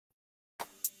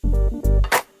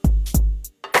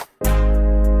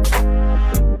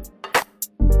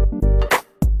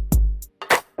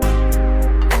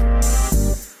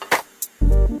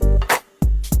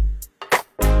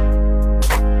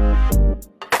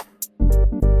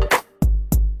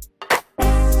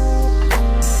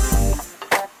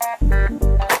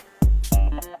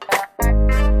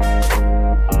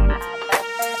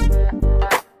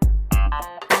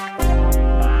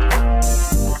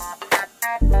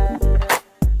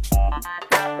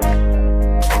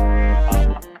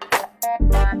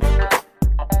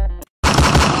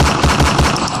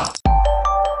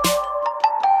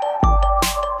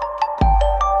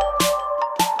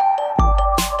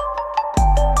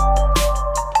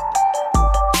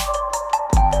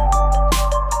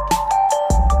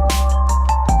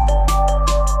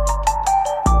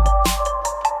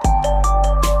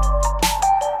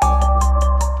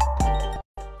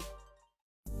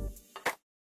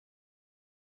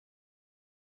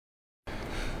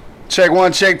Check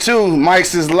one, check two.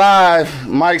 Mike's is live.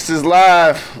 Mike's is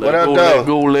live. What up,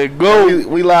 though? Let go.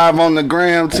 We live on the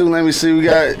gram too. Let me see. We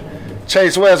got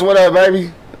Chase West. What up,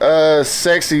 baby?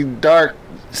 Sexy dark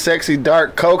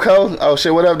Coco. Oh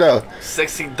shit. What up, though?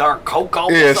 Sexy dark Coco.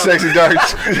 Yeah,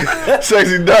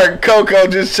 sexy dark Coco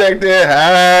just checked in.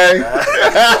 Hi.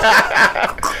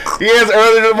 Yes,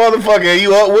 early the motherfucker.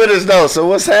 You up with us though? So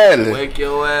what's happening? Wake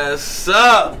your ass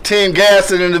up. Team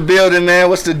Gasson in the building, man.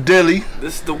 What's the dilly?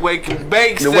 This is the wake and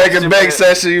bake session. The wake and bake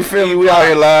session. You feel me? We out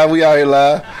here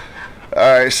live.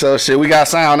 All right, so shit. We got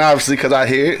sound obviously because I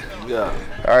hear it. Yeah.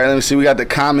 All right, let me see. We got the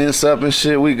comments up and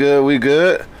shit. We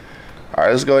good. All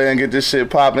right, let's go ahead and get this shit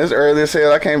popping. It's early as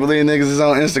hell. I can't believe niggas is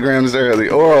on Instagram this early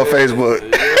or on Facebook.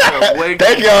 Yeah,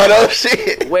 Thank y'all though.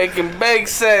 Shit. Wake and bake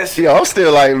session. Yo, I'm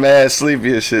still like mad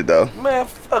sleepy and shit though. Man,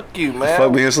 fuck you, man.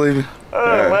 Fuck being sleepy.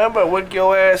 Man, I better wake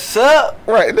your ass up.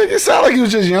 Right, nigga, it sound like you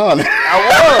was just yawning.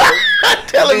 I was.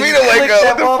 Telling me to wake up.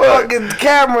 That motherfucking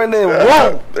camera and then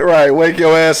whoa. Right, wake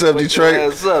your ass up, Detroit.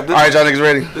 Your ass up. All right, y'all niggas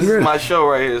ready? This is my show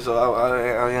right here, so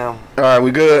I am. All right,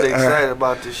 we good. Excited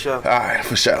about this show. All right,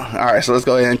 for sure. All right, so let's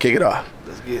go ahead and kick it off.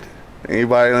 Let's get it.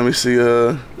 Anybody? Let me see.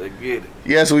 Let's get it.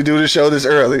 Yes, we do the show this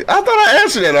early. I thought I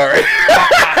answered it already.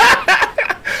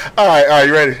 All right,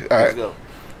 you ready? All right. Let's go.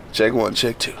 Check one,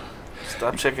 check two.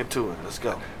 Stop checking to it. Let's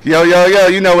go. Yo,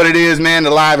 you know what it is, man.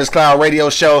 The Live is Cloud radio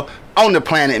show on the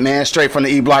planet, man. Straight from the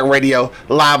E-Block Radio.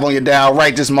 Live on your dial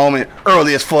right this moment.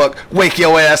 Early as fuck. Wake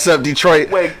your ass up,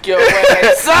 Detroit. Wake your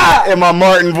ass up. In my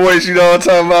Martin voice, you know what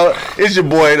I'm talking about? It's your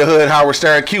boy, the Hood, Howard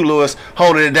Stern, Q Lewis,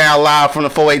 holding it down live from the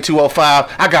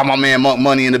 48205. I got my man Monk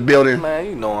Money in the building. Man,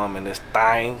 you know I'm in this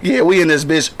thing. Yeah, we in this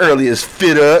bitch early as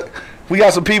fit up. We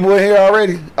got some people in here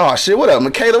already. Oh shit, what up,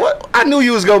 Michaela? What? I knew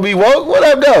you was gonna be woke. What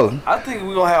up, though? I think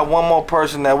we gonna have one more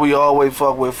person that we always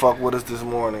fuck with us this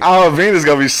morning. Oh, Venus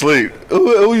gonna be asleep.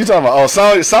 Who you talking about? Oh,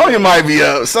 Sonya might be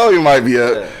up.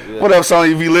 Yeah. What up,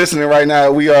 Sonya? If you listening right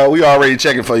now, we already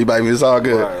checking for you, baby. It's all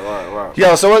good. Right.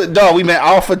 Yo, so dog, we been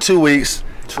off for 2 weeks.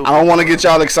 I don't want to get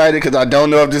y'all excited because I don't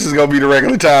know if this is gonna be the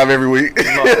regular time every week.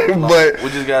 No. But we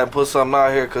just gotta put something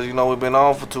out here because you know we've been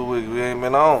on for 2 weeks. We ain't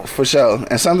been on for sure.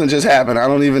 And something just happened. I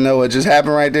don't even know what just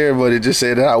happened right there, but it just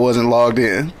said that I wasn't logged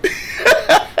in.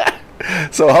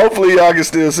 So hopefully y'all can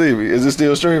still see me. Is it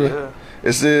still streaming? Yeah.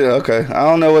 It's still okay. I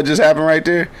don't know what just happened right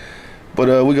there,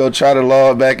 but we gonna try to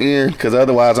log back in because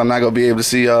otherwise I'm not gonna be able to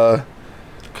see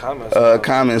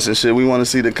comments and shit. We want to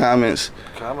see the comments.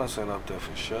 Comments ain't up there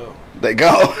for sure. They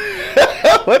go.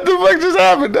 What the fuck just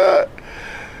happened, dog?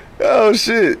 Oh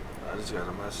shit. I just got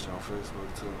a message on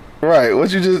Facebook too. Right.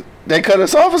 What you just? They cut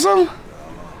us off or something? I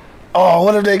don't know. Oh,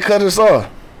 what if they cut us off?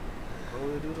 Why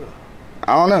would they do that?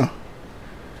 I don't know.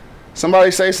 Somebody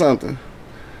say something.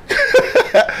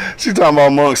 She talking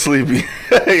about Monk sleepy.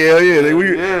 Hell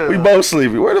yeah, we both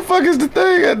sleepy. Where the fuck is the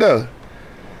thing at though?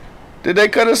 Did they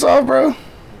cut us off, bro?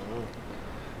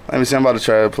 Let me see. I'm about to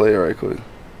try to play it right quick.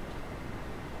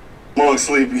 Monk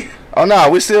sleepy. Oh no,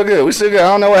 we still good. I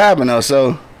don't know what happened though.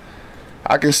 So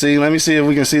I can see. Let me see if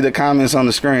we can see the comments on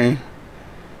the screen.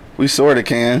 We sorta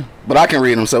can, but I can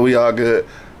read them, so we all good.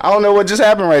 I don't know what just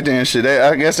happened right there and shit.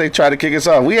 I guess they tried to kick us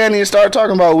off. We hadn't even started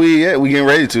talking about weed yet. We getting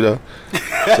ready to though.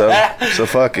 So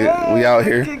fuck it. We out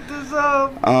here.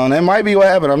 That might be what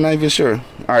happened. I'm not even sure.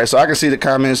 All right, so I can see the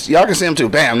comments. Y'all can see them too.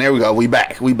 Bam, there we go. We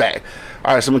back.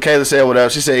 All right, so Michaela said what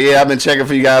up. She said, yeah, I've been checking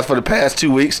for you guys for the past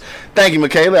 2 weeks. Thank you,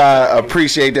 Michaela. I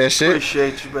appreciate that shit.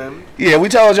 Appreciate you, baby. Yeah, we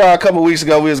told y'all a couple weeks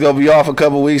ago we was going to be off a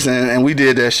couple weeks, and we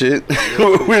did that shit.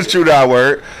 Yeah. We was true to our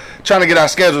word. Trying to get our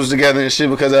schedules together and shit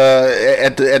because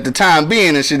at the time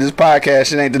being and shit, this podcast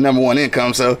shit ain't the #1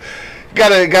 income, so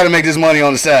gotta make this money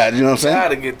on the side. You know what I'm saying?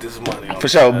 Gotta get this money on for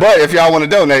sure. But if y'all want to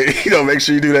donate, make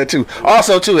sure you do that too.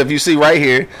 Also too, if you see right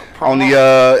here on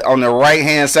the right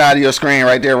hand side of your screen,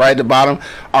 right there, right at the bottom,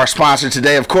 our sponsor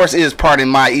today, of course, is Pardon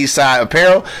My Eastside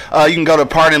Apparel. You can go to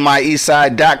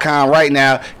pardonmyeastside.com right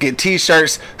now, get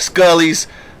t-shirts, Scullies,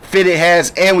 fitted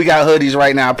hats, and we got hoodies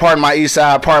right now. Pardon My East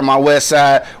Side, Pardon My West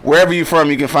Side. Wherever you from,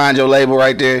 you can find your label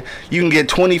right there. You can get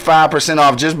 25%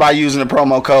 off just by using the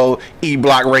promo code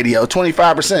eBlockRadio.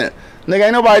 25%. Nigga,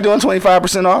 ain't nobody doing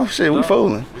 25% off. Shit, we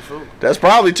fooling. That's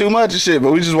probably too much of shit,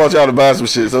 but we just want y'all to buy some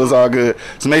shit, so it's all good.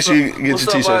 So make sure you get your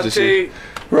t-shirts and shit.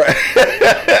 Right.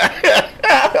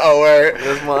 Oh, word.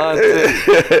 That's my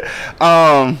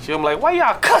auntie. She I'm like, why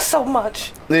y'all cuss so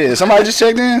much? Yeah, somebody just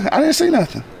checked in. I didn't see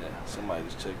nothing. Somebody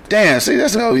just checked in. Damn, see,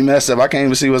 that's gonna be messed up. I can't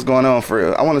even see what's going on for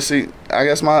real. I want to see. I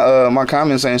guess my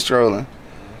comments ain't strolling.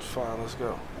 It's fine. Let's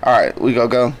go. All right, we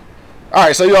go. All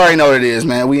right, so you already know what it is,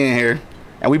 man. We in here,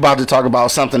 and we about to talk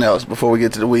about something else before we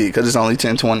get to the weed, because it's only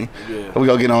 10:20. Yeah. We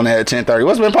gonna get on that at 10:30.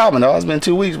 What's been popping, though? It's been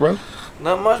 2 weeks, bro.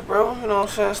 Not much, bro. You know what I'm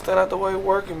saying? Stand out the way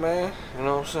working, man. You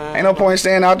know what I'm saying? Ain't no point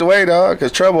staying out the way, dog,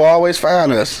 because trouble always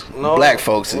find us. No, Black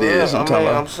folks, it is. I'm talking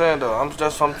about. I'm saying, though, I'm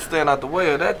staying out the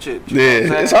way of that shit.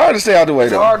 Yeah, it's hard to stay out the way,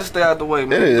 though. It's hard to stay out the way,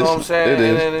 man. It is. You know what I'm saying? It is.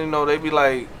 And then, you know, they be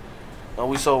like, oh,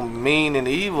 we so mean and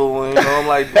evil, and, you know, I'm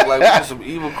like we just some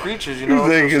evil creatures, you know.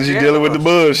 Because you're dealing with the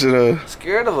bullshit,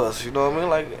 Scared of us, you know what I mean?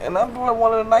 Like, and I'm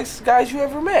one of the nicest guys you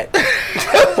ever met.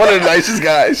 One of the nicest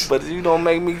guys. But you don't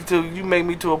make me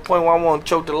to a point where I want to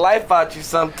choke the life out you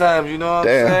sometimes, you know what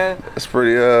I'm saying? That's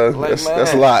pretty, like,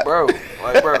 that's a lot. Bro,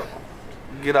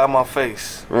 get out of my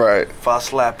face. Right. If I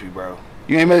slap you, bro.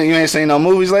 You ain't seen no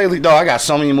movies lately? Dog, I got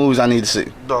so many movies I need to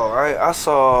see. Dog, I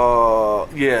saw,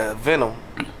 Venom.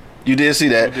 You did see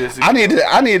that?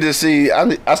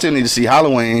 I still need to see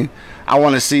Halloween. I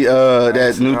want to see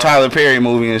that new Tyler Perry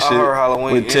movie and shit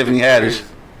with Tiffany Haddish.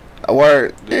 A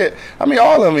word, yeah. I mean,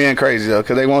 all of them ain't crazy though,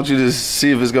 cause they want you to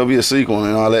see if it's gonna be a sequel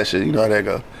and all that shit. You know how that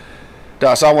go.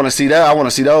 Dog, so I want to see that. I want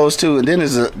to see those too. And then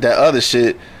there's that other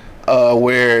shit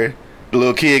where the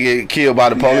little kid get killed by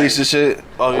the police and shit.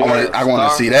 Oh, yeah. I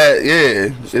want to see that.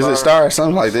 Yeah, is it Star?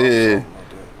 Something like that. Yeah.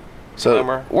 So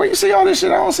Glimmer. Where you see all this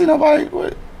shit? I don't see nobody.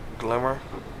 What? Glimmer.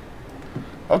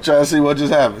 I'm trying to see what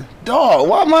just happened. Dog,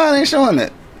 why mine ain't showing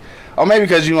it? Or maybe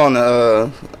because you on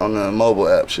the mobile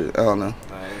app shit. I don't know.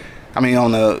 I mean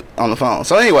on the phone.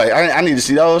 So anyway, I need to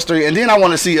see those three, and then I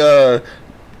want to see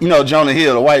Jonah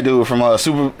Hill, the white dude from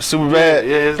Superbad.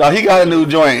 Yeah, dog, he got a new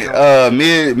joint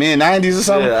mid 90s or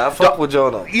something. Yeah, I fuck with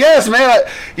Jonah. Yes, man.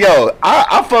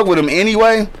 I fuck with him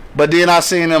anyway. But then I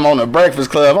seen him on the Breakfast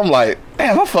Club. I'm like,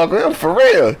 damn, I fuck with him for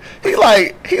real. He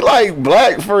like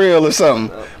black for real or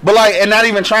something. But like, and not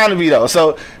even trying to be though.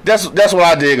 So that's what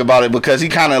I dig about it, because he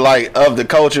kind of like of the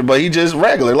culture, but he just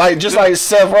regular, like just like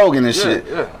Seth Rogen and shit.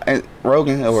 Yeah. And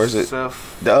Rogen, or is it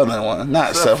the other one?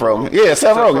 Not Seth Rogen. Rogen. Yeah,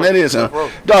 Seth Rogen. That is him.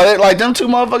 Dog, like them two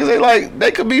motherfuckers.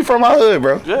 They could be from my hood,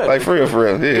 bro. Yeah, like for real.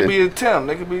 Yeah. They could be Tim.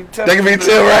 They could be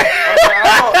Tim. Right?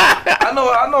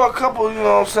 I know a couple, you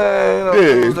know what I'm saying,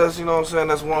 dudes that's, you know what I'm saying,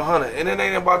 that's 100. And it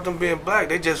ain't about them being black,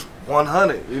 they just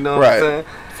 100, you know what I'm saying?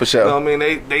 For sure. You know what I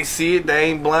mean? They see it, they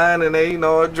ain't blind, and they,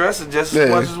 address it just as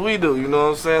much as we do, you know what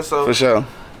I'm saying? So for sure.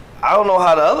 I don't know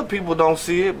how the other people don't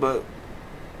see it, but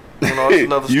it's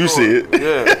another story. You see it.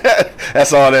 Yeah.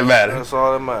 That's all that matters. That's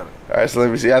all that matters. All right, so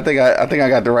let me see. I think I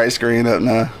got the right screen up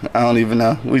now. I don't even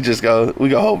know. We go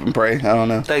hope and pray. I don't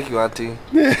know. Thank you, Auntie.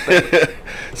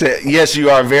 So, yes, you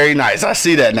are very nice. I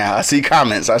see that now. I see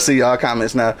comments. I see y'all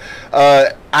comments now.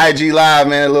 IG Live,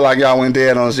 man. It look like y'all went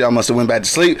dead on us. Y'all must have went back to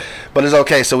sleep. But it's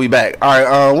okay, so we back. All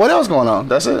right, what else going on?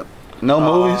 That's it? No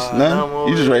movies? None? No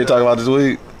movies, You just ready to talk about this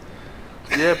week?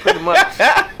 Yeah, pretty much.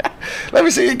 Let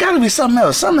me see. It got to be something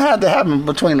else. Something had to happen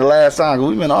between the last time, because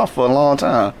we've been off for a long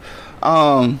time.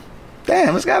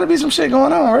 Damn, it's got to be some shit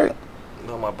going on, right?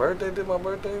 No, my birthday. Did my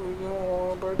birthday? We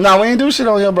go on my birthday? No, we ain't do shit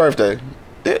on your birthday.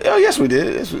 Oh, yes, we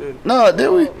did. No, did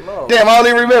we? No. Damn, I don't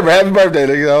even remember. Happy birthday,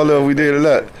 nigga. I don't know if we did or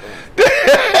not.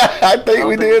 I think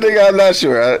we did, nigga. I'm not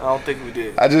sure. I don't think we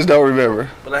did. I just don't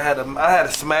remember. But I had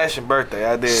a smashing birthday.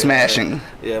 I did. Smashing.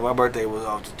 Yeah, my birthday was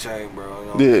off the chain,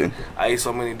 bro. Yeah. I ate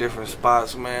so many different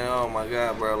spots, man. Oh my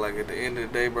god, bro. Like at the end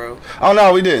of the day, bro. Oh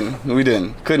no, we didn't. We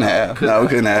didn't. Couldn't have. No, we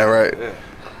couldn't have. Right.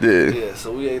 Yeah. Yeah.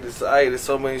 So we ate this. I ate at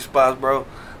so many spots, bro.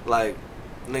 Like,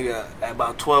 nigga, at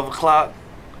about 12 o'clock,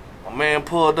 my man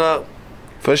pulled up.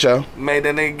 For sure. Made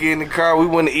that nigga get in the car. We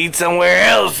went to eat somewhere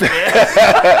else, man.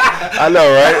 I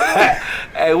know, right?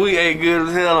 Hey, we ate good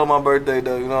as hell on my birthday,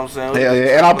 though. You know what I'm saying? Hell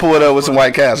yeah. And I pulled up with some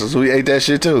White Castles. We ate that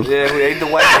shit too. Yeah, we ate the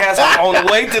White Castle on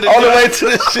the way to the on the way to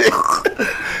the shit.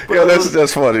 Yo,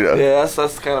 that's funny though. Yeah,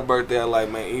 that's the kind of birthday I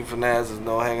like, man. Eating finazes,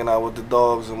 hanging out with the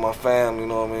dogs and my family. You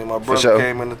know what I mean? My brother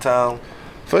came into town.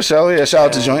 For sure. Yeah, shout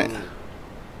out to Joint.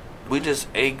 We just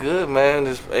ate good, man.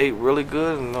 Just ate really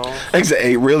good, you know. He said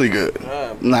ate really good.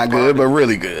 Yeah, not good, but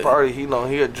really good. Party, he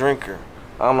a drinker.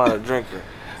 I'm not a drinker.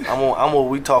 I'm what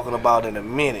we talking about in a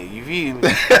minute. You feel me?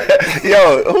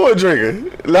 Yo, who a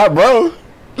drinker? Not bro.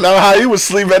 No, how he was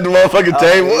sleep at the motherfucking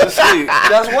table. He was sleep.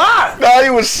 That's why. No, he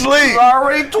was sleep. He was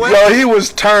already twitching. Yo, he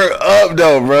was turned up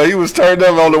though, bro. He was turned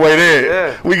up on the way there.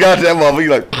 Yeah. We got that motherfucker. He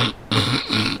like.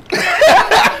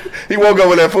 He woke up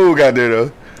when that food got there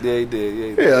though. Yeah, he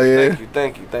did. Yeah, yeah.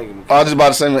 Thank you. I was just about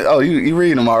to say, oh, you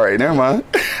reading them already. Never mind.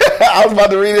 I was about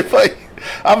to read it for you.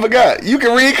 I forgot. You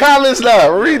can read comments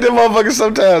now. Read them motherfuckers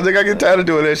sometimes. I get tired of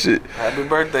doing that shit. Happy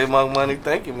birthday, Monk Money.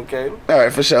 Thank you, Michaela. All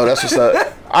right, for sure. That's what's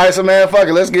up. All right, so man, fuck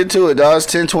it. Let's get to it, dog. It's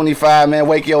 10:25, man.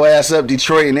 Wake your ass up,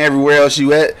 Detroit, and everywhere else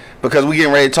you at, because we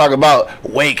getting ready to talk about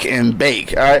wake and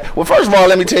bake. All right. Well, first of all,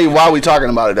 let me tell you why we talking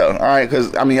about it though. All right,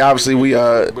 because I mean, obviously we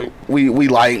like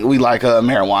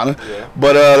marijuana, yeah.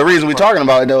 But the reason we talking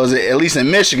about it though is that, at least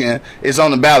in Michigan, it's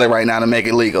on the ballot right now to make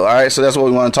it legal. All right, so that's what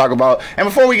we want to talk about. And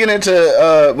before we get into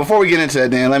that,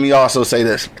 then let me also say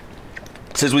this.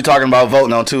 Since we're talking about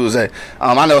voting on Tuesday,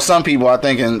 I know some people, I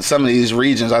think in some of these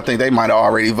regions, I think they might have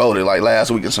already voted like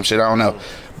last week or some shit, I don't know.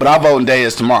 But our voting day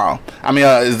is tomorrow. I mean,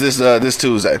 is this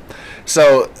Tuesday.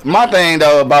 So my thing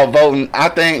though about voting, I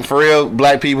think for real,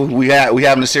 black people, we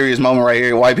having a serious moment right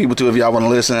here. White people too, if y'all want to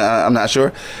listen, I'm not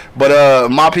sure. But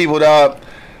my people, dog,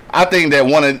 I think that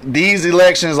one of these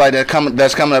elections like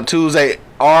that's coming up Tuesday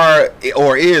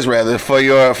is rather for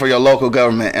your local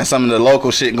government and some of the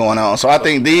local shit going on. So I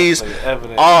think these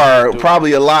are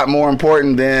probably a lot more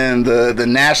important than the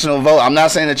national vote. I'm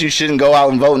not saying that you shouldn't go out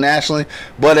and vote nationally,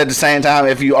 but at the same time,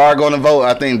 if you are going to vote,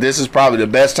 I think this is probably the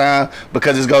best time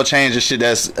because it's gonna change the shit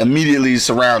that's immediately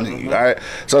surrounding you. All right,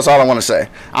 so that's all I want to say.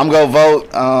 I'm gonna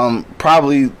vote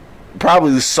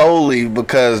probably solely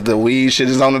because the weed shit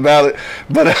is on the ballot,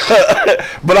 but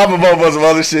I'm gonna vote for some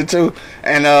other shit too.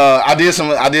 And I did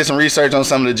some research on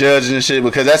some of the judges and shit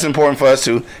because that's important for us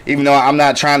too. Even though I'm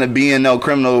not trying to be in no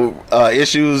criminal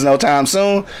issues no time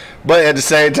soon, but at the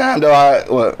same time though,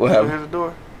 what happened? Hear the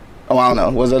door? Oh, I don't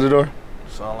know. Was that the door?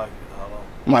 Sound like it. I don't know.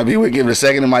 Might be. We'll give it a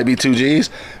second. It might be 2 G's,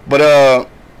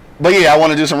 But yeah, I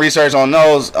want to do some research on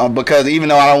those because even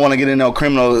though I don't want to get into no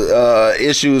criminal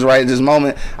issues right at this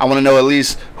moment, I want to know at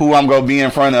least who I'm gonna be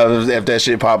in front of if that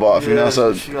shit pop off. Yeah, you know,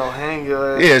 so she gonna hang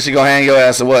your ass. Yeah, she gonna hang your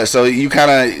ass or what? So you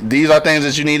these are things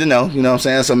that you need to know. You know what I'm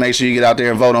saying? So make sure you get out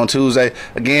there and vote on Tuesday.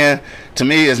 Again, to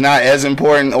me, it's not as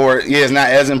important, it's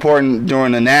not as important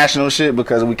during the national shit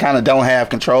because we kind of don't have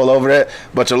control over that.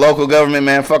 But your local government,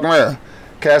 man, fuck around.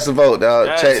 Cast a vote, dog.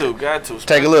 Got to.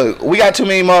 Take a look. We got too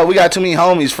many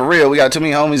homies for real. We got too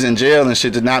many homies in jail and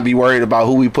shit to not be worried about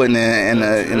who we putting in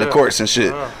the courts and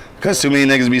shit. Cause too many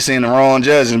niggas be seeing the wrong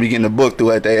judge and be getting the book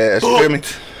through at their ass. You feel me?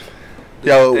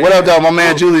 Yo, what up, though? My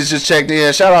man Julius just checked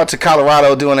in. Shout out to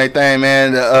Colorado doing their thing,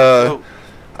 man.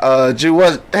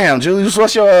 Julius,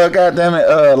 what's your goddamn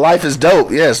it? Life is dope.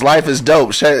 Yes, life is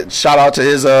dope. Shout out to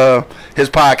his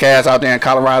podcast out there in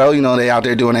Colorado. You know they out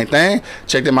there doing their thing.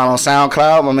 Check them out on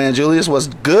SoundCloud. My man Julius, what's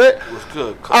good? What's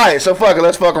good? All right, so fuck it.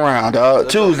 Let's fuck around, dog.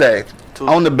 Tuesday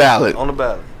on the ballot. On the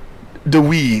ballot. The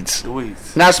weeds. The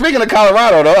weeds. Now speaking of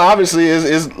Colorado, though, obviously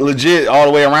it's legit all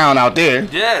the way around out there.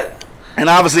 Yeah. And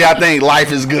obviously, I think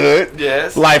life is good.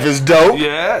 Yes. Life is dope.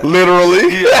 Yeah.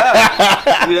 Literally.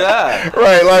 Yeah. Yeah.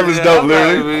 Right. Life is dope.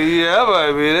 Literally. Baby. Yeah,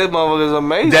 baby. This motherfucker's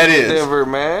amazing. That is. Denver,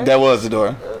 man. That was the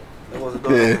door. That was the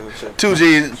door.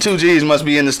 Yeah. 2 G's must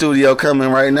be in the studio coming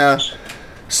right now.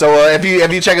 So if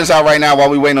you check us out right now while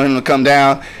we waiting on him to come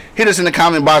down, hit us in the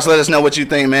comment box. Let us know what you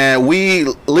think, man.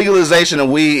 Legalization of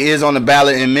weed is on the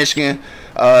ballot in Michigan.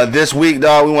 This week,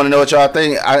 dog, we want to know what y'all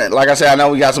think. Like I said, I know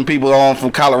we got some people on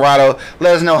from Colorado.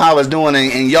 Let us know how it's doing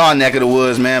in y'all neck of the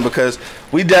woods, man, because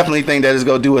we definitely think that it's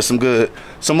going to do us some good.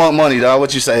 Some more money, dog.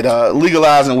 What you say, dog?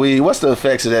 Legalizing weed. What's the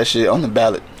effects of that shit on the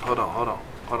ballot? Hold on.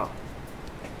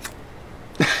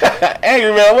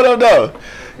 Angry Man, what up, dog?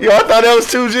 Yo, I thought that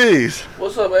was 2 G's.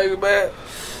 What's up, Angry Man?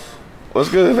 What's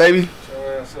good, baby?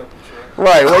 What's up?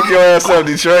 Right, wake your ass up,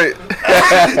 Detroit.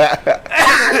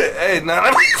 Hey, now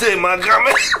let me say my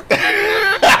comment.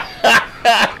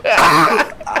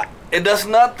 It does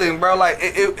nothing, bro. Like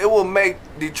it will make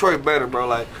Detroit better, bro.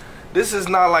 Like this is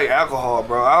not like alcohol,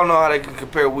 bro. I don't know how they can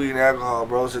compare weed and alcohol,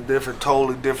 bro. It's a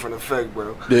totally different effect,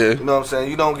 bro. Yeah. You know what I'm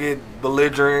saying? You don't get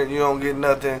belligerent. You don't get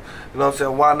nothing. You know what I'm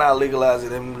saying? Why not legalize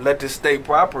it and let this state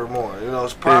prosper more? You know,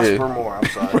 it's prosper more. I'm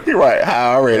sorry. You're right.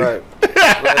 How already? Right.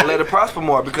 Let it prosper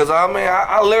more because I mean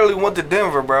I literally went to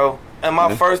Denver, bro, and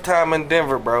my first time in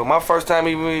Denver, bro. My first time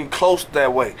even close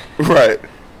that way. Right.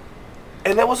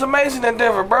 And it was amazing in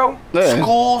Denver, bro. Yeah.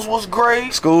 Schools was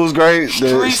great.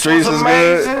 The streets was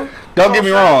amazing. Good. Don't get me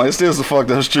wrong, it's still some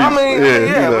fucked up streets. I mean,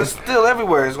 yeah, but still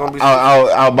everywhere it's gonna be.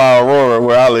 Out by Aurora,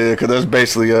 where I live, because that's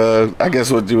basically, I guess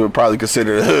what you would probably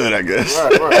consider the hood. I guess.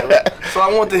 Right. So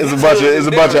I went to. It's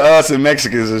a bunch of us and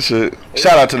Mexicans and shit.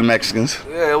 Shout out to the Mexicans.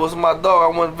 Yeah, it was my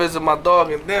dog. I went to visit my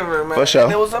dog in Denver, man. For sure.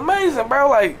 And it was amazing, bro.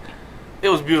 Like, it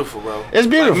was beautiful, bro. It's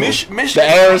beautiful. Like, Michigan, the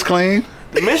air is clean.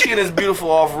 Michigan is beautiful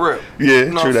off rip. Yeah, you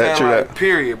know true that. Like,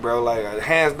 period, bro. Like,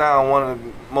 hands down, one of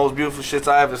the most beautiful shits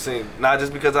I ever seen. Not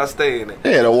just because I stay in it.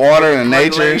 Yeah, the water and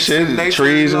nature and shit, the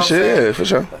trees and shit. Yeah, for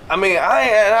sure. I mean,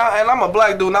 I'm a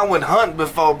black dude and I went hunting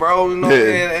before, bro. You know,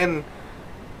 and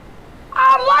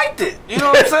I I liked it. You know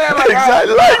what I'm saying? Like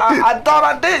Exactly I thought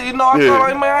I did. You know, I thought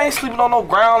like, man, I ain't sleeping on no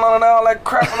ground and all that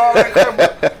crap and all that crap.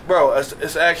 But, bro,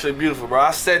 it's actually beautiful, bro.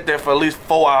 I sat there for at least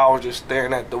 4 hours just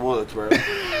staring at the woods, bro.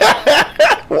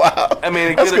 Wow. I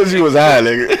mean, that's because you was high,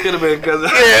 nigga. It could have been because,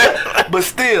 but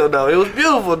still, though, it was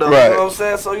beautiful, though. Right. You know what I'm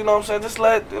saying? So, you know what I'm saying? Just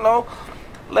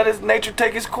let his nature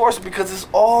take its course because it's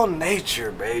all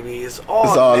nature, baby. It's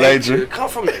all nature. It come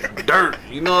from the dirt.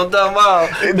 You know what I'm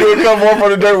talking about? Do it come more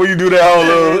from the dirt when you do that whole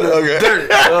little okay. Dirt.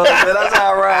 That's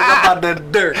how I ride. I'm about the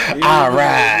dirt. I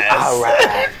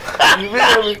ride. You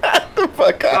feel me? Get the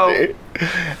fuck out of here.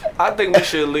 I think we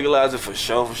should legalize it for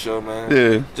sure, man.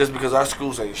 Yeah. Just because our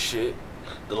schools ain't shit.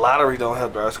 The lottery don't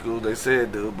help our schools. They say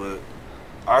it do, but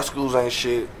our schools ain't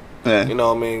shit. Yeah. You know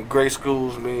what I mean? Great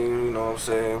schools mean, you know what I'm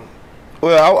saying?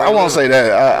 Well, I won't say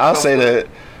that. I'll say that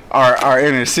our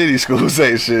inner city schools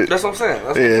ain't shit. That's what I'm saying.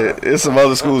 That's There's some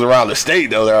other schools around the state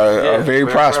though that are very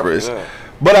prosperous.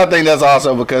 But I think that's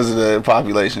also because of the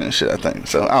population and shit, I think.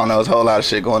 So I don't know, there's a whole lot of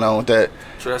shit going on with that.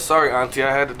 Sorry, auntie,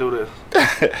 I had to do this.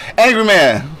 Angry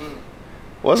man.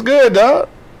 What's good, dog?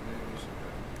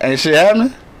 Ain't shit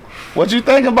happening? What you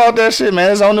think about that shit,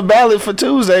 man? It's on the ballot for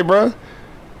Tuesday, bro.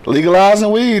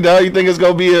 Legalizing weed, dog. You think it's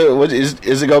gonna be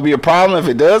is it gonna be a problem if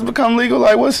it does become legal?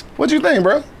 Like, what you think,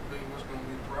 bro? I think what's gonna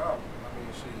be the problem? I mean,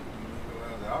 shit, you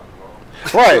legalize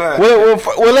alcohol. Right.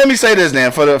 Well, let me say this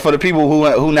then for the people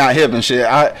who not hip and shit.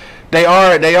 They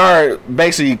are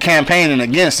basically campaigning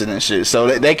against it and shit.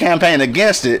 So they campaign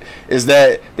against it is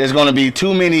that there's gonna be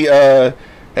too many.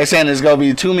 They saying there's gonna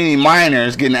be too many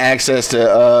minors getting access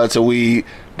to weed.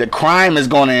 The crime is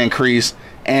gonna increase.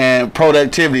 And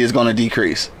productivity is going to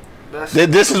decrease.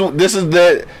 This is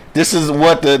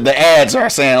what the ads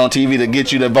are saying on TV to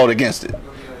get you to vote against it. Let me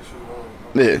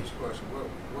ask you Yeah. question.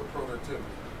 What productivity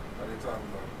are they talking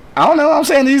about? I don't know. I'm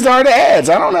saying these are the ads.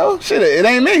 I don't know. Shit, it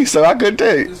ain't me, so I couldn't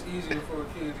tell you. It's easier for a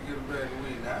kid to get a bag of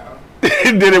weed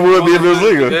now Than it would be if it was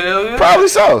legal. Yeah. Probably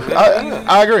so.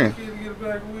 I agree. A kid to get a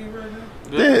bag of weed right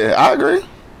now? Yeah, I agree.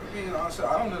 I mean, honestly,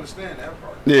 I don't understand that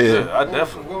part. Yeah. I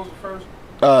definitely. What was the first?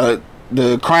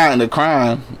 The crime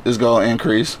is going to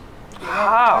increase.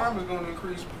 How? Crime is going to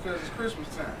increase because it's Christmas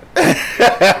time.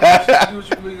 You do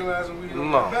what you legalizing weed on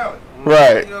the ballot.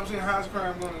 Right. You know what I'm saying? How's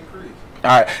crime going to increase? All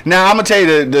right. Now I'm gonna tell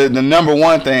you the number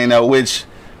one thing though, which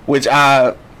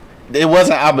it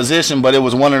wasn't opposition, but it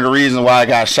was one of the reasons why I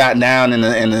got shot down in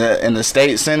the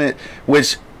state senate,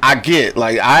 which I get.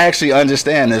 Like, I actually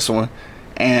understand this one,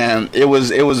 and it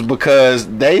was because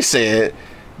they said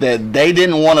that they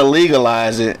didn't want to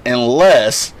legalize it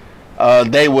unless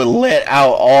they would let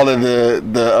out all of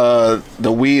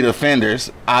the weed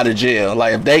offenders out of jail.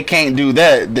 Like, if they can't do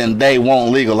that, then they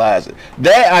won't legalize it.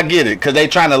 That I get it, because they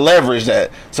trying to leverage that.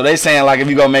 So they saying, like, if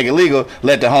you gonna make it legal,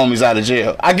 let the homies out of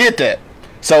jail. I get that.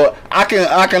 So I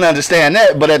can understand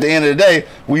that, but at the end of the day,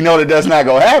 we know that that's not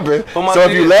gonna happen. So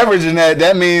if you're leveraging that,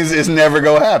 that means it's never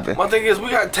gonna happen. My thing is,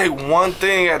 we gotta take one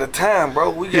thing at a time,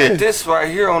 bro. We got this right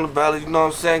here on the ballot. You know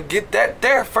what I'm saying? Get that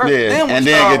there first, then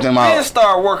get them out. Then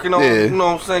start working on, you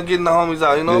know what I'm saying, getting the homies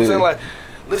out. You know what I'm saying? Like,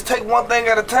 let's take one thing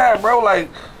at a time, bro. Like,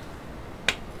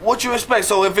 what you expect?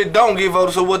 So if it don't get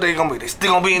voted, so what they gonna be? They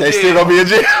still gonna be in jail. They still gonna be in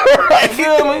jail, right? You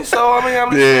feel me? So I mean, I'm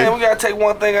just saying, we gotta take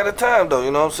one thing at a time, though. You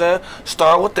know what I'm saying?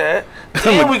 Start with that.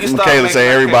 Then we can start. Michaela say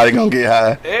everybody gonna get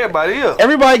high. Everybody is.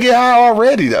 Everybody get high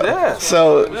already though. Yeah.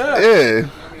 So yeah.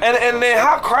 And then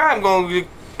how crime gonna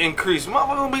increase?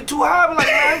 Motherfucker gonna be too high? Like,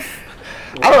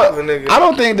 man, I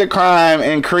don't think the crime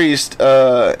increased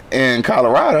in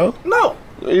Colorado. No.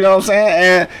 You know what I'm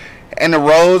saying? And the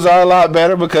roads are a lot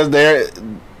better because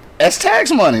that's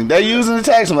tax money. They're using the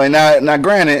tax money. Now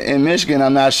granted, in Michigan,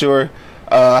 I'm not sure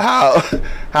how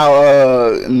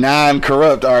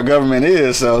non-corrupt our government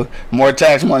is. So more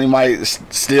tax money might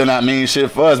still not mean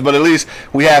shit for us. But at least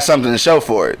we have something to show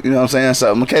for it. You know what I'm saying?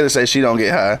 So Michaela says she don't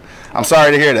get high. I'm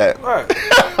sorry to hear that. Right.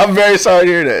 I'm very sorry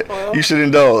to hear that. Well, you should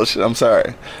indulge. I'm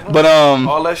sorry. But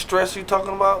all that stress you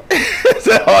talking about?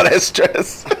 All that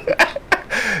stress.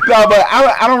 No, but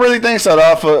I don't really think so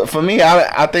though. For me,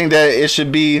 I think that it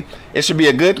should be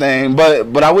a good thing.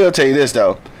 But I will tell you this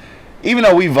though. Even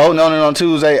though we voting on it on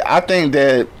Tuesday, I think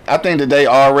that they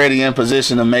already in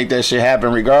position to make that shit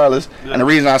happen regardless. Yeah. And the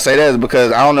reason I say that is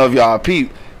because I don't know if y'all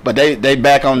peep, but they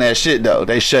back on that shit though.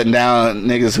 They shutting down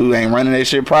niggas who ain't running their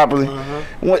shit properly.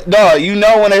 Dog, you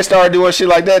know when they start doing shit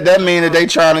like that, that means that they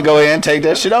trying to go ahead and take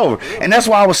that shit over. And that's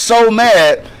why I was so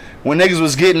mad when niggas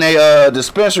was getting their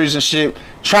dispensaries and shit,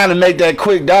 trying to make that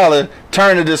quick dollar,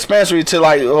 turn the dispensary to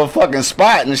like a fucking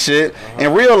spot and shit.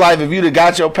 In real life, if you'd have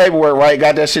got your paperwork right,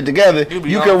 got that shit together,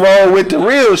 you can roll with the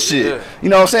real shit. Yeah. You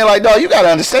know what I'm saying? Like, dog, you gotta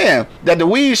understand that the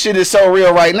weed shit is so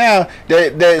real right now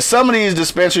that some of these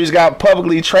dispensaries got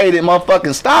publicly traded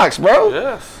motherfucking stocks, bro.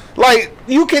 Yes. Like,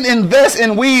 you can invest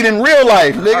in weed in real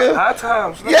life, nigga. High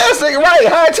times. Nigga. Yes, nigga, right.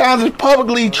 High times is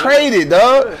publicly traded,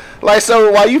 dog. Like,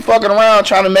 so while you fucking around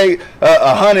trying to make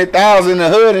 100,000 in the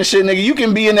hood and shit, nigga, you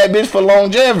can be in that bitch for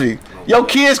longevity. Your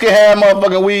kids can have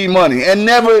motherfucking weed money and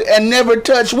never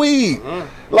touch weed.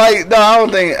 Like, no, I don't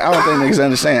think niggas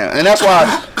understand, and that's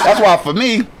why for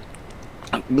me,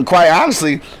 quite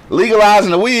honestly,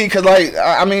 legalizing the weed, because like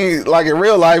I mean, like in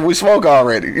real life we smoke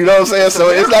already, you know what I'm saying? So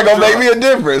it's not gonna make me a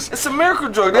difference. It's a miracle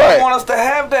drug. They don't want us to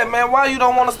have that, man. Why you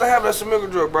don't want us to have that? It's a miracle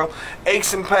drug, bro.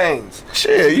 Aches and pains.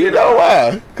 Shit, you know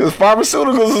why? Because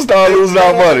pharmaceuticals will start losing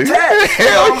our money. You know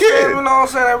what I'm saying? You know what I'm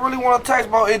saying? I really want to tax,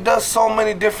 bro. It does so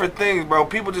many different things, bro.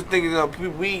 People just think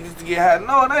weed just to get high.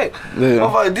 No, it ain't.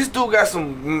 Yeah. This dude got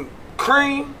some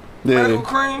cream, medical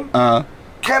cream,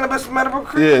 cannabis medical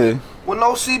cream. Yeah. With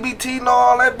no CBT, no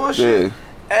all that bullshit. Yeah.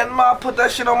 And I put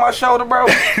that shit on my shoulder, bro.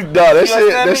 No,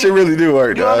 that shit really do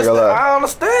work, though. I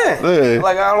understand. Yeah.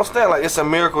 Like, I understand. Like, it's a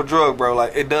miracle drug, bro.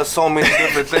 Like, it does so many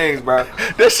different things, bro.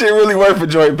 That shit really work for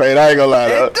joint pain. I ain't gonna lie,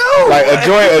 though. It do. Like,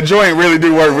 a joint really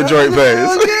do work for joint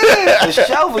pains.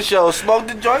 For sure. Smoke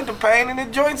the joint, the pain, and the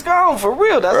joint's gone. For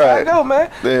real. That's how I go, man.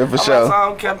 Yeah, for sure.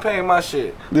 I'm campaigning my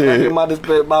shit. Yeah. I get my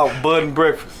bud and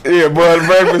breakfast. Yeah, bud and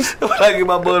breakfast. When I get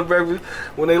my bud and breakfast,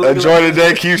 when they look a joint a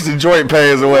day keeps the joint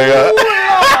pains away, huh?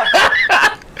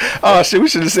 Oh shit, we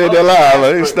should have said that live.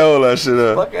 Like, they stole that shit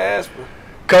up. Fuck aspirin.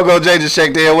 Coco J just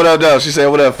checked in. What up, though? She said,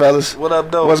 "What up, fellas? What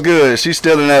up, though? What's good?" She's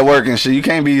stealing at work and shit. You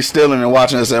can't be stealing and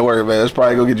watching us at work, man. That's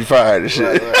probably gonna get you fired and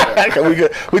shit.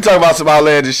 Right. we talk about some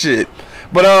outlandish shit.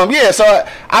 But yeah, so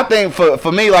I think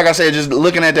for me, like I said, just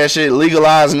looking at that shit,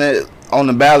 legalizing it on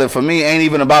the ballot for me ain't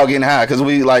even about getting high, because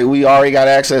we already got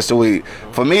access to weed.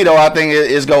 For me though, I think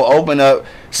it's gonna open up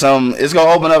some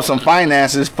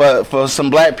finances for some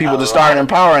black people to start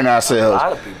empowering ourselves. A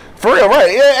lot of people. For real,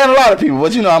 right? Yeah, and a lot of people.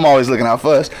 But you know, I'm always looking out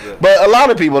for us. Yeah. But a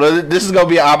lot of people, this is gonna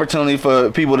be an opportunity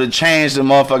for people to change the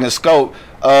motherfucking scope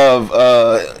of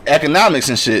economics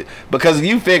and shit. Because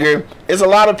you figure it's a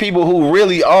lot of people who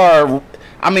really are.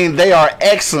 I mean, they are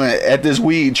excellent at this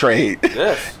weed trade.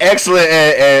 Yes. Excellent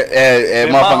at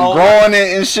motherfucking growing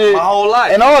it and shit. My whole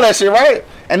life. And all that shit, right?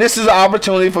 And this is an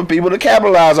opportunity for people to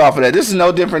capitalize off of that. This is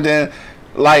no different than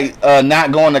like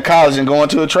not going to college and going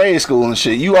to a trade school and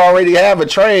shit. You already have a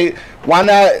trade. Why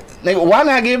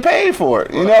not get paid for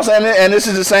it? You know what I'm saying? And this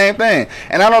is the same thing.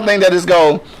 And I don't think that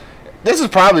this is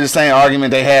probably the same argument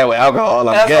they had with alcohol,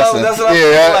 I'm guessing. That's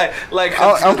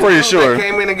what I'm pretty sure. They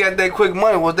came in and got that quick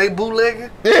money. Was they bootlegging?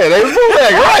 Yeah, they was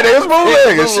bootlegging. Right, they was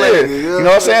bootlegging. Shit. You know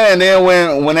what I'm saying? And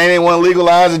then when they didn't want to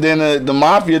legalize it, then the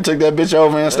mafia took that bitch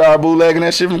over and started bootlegging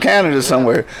that shit from Canada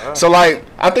somewhere. So like,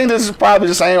 I think this is probably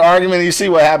the same argument. You see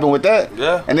what happened with that?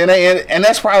 Yeah. And then and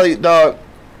that's probably, dog,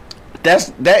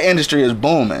 that industry is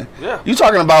booming. Yeah. You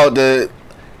talking about the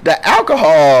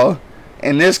alcohol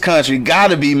in this country got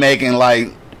to be making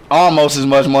like almost as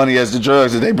much money as the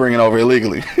drugs that they bringing over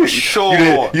illegally. Sure.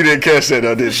 You didn't catch that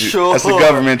though, did you? Sure. That's the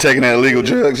government taking that illegal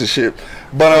drugs and shit.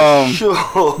 But sure.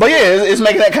 But yeah, it's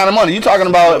making that kind of money. You talking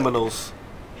about criminals.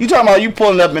 You talking about you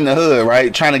pulling up in the hood,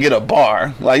 right? Trying to get a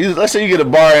bar. Like, let's say you get a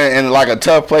bar in like a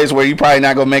tough place where you probably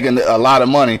not gonna make a lot of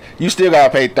money. You still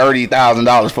gotta pay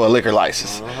 $30,000 for a liquor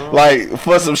license, like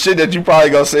for some shit that you probably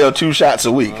gonna sell 2 shots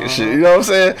a week and shit. You know what I'm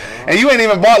saying? And you ain't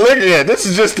even bought liquor yet. This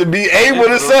is just to be able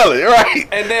to sell it, right?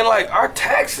 And then like our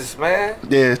taxes, man.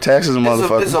 Yeah, taxes,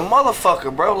 motherfucker. It's a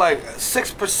motherfucker, bro. Like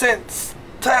 6%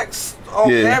 tax. Oh,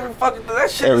 every fucking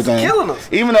that shit is killing us.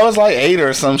 Even though it's like 8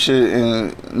 or some shit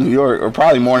in New York, or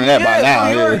probably more than that by now.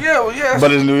 New York,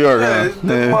 but it's New York.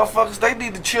 Motherfuckers, they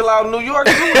need to chill out in New York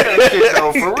too with that shit,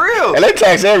 though, for real. And they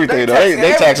tax everything, though.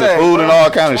 They tax food and all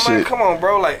kind of shit. Come on,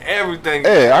 bro, like everything.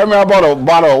 Yeah, I remember I bought a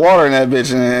bottle of water in that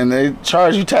bitch, and they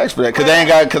charge you tax for that because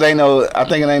I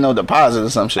think it ain't no deposit or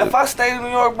some shit. If I stayed in New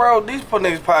York, bro, these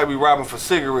niggas probably be robbing for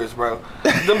cigarettes, bro.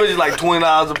 Them bitches like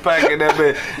 $20 a pack in that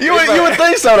bitch. You would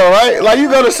think so, though, right? Like, you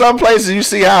go to some places, you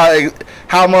see how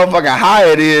motherfucking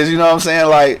high it is, you know what I'm saying?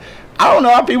 Like, I don't know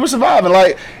how people surviving.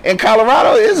 Like, in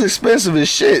Colorado, it's expensive as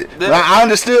shit. Like, I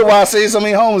understood why I see so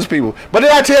many homeless people. But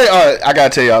then I tell you, I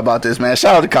gotta tell y'all about this, man.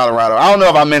 Shout out to Colorado. I don't know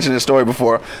if I mentioned this story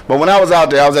before, but when I was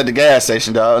out there, I was at the gas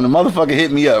station, dog, and the motherfucker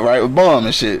hit me up, right, with bum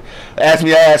and shit. Asked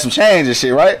me to add some change and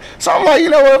shit, right? So I'm like,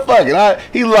 you know what, fuck it.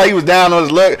 He looked like he was down on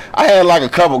his luck. I had like a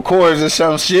couple quarters and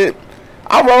some shit.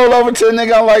 I roll over to a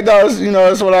nigga. I'm like, dog, you know,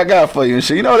 that's what I got for you and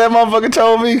shit. You know what that motherfucker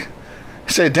told me?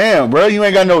 He said, damn, bro, you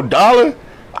ain't got no dollar?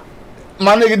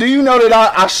 My nigga, do you know that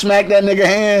I smacked that nigga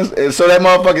hands and so that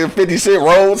motherfucking 50 Cent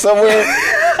rolled somewhere?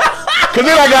 Cause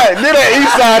then that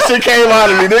East Side shit came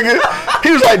out of me, nigga.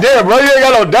 He was like, damn, bro, you ain't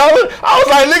got no dollar? I was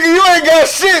like, nigga, you ain't got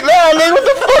shit now, nigga. What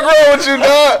the fuck wrong with you,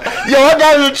 dog? Yo, I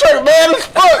got in the truck, man, as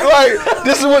fuck. Like,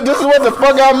 this is what the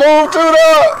fuck I moved to,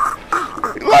 dog.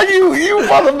 Like you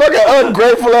motherfucking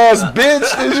ungrateful ass bitch.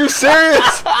 Is you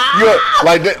serious? You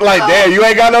like damn, you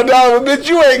ain't got no dollar, but bitch,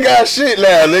 you ain't got shit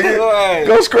now, nigga. Right.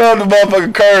 Go scrub the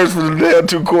motherfucking curves for the damn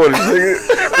 2 quarters, nigga.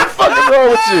 What the fuck is wrong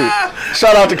with you?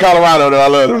 Shout out to Colorado though, I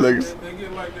love them niggas. They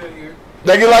get like that here.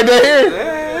 They get like that here?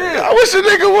 Yeah. I wish a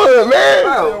nigga would, man.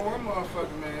 One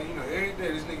motherfucker, man, you know, every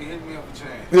day this nigga hit me up for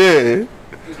change. Yeah.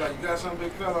 He's like, you got some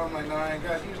big fella? I'm like, no, I ain't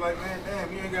got. He was like, man,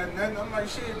 damn, you ain't got nothing. I'm like,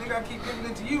 shit, nigga, I keep giving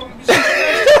it to you. I'm gonna be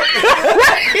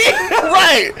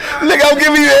right. Nigga, I'm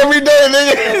giving you every day,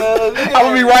 nigga. I'm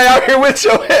gonna be right out here with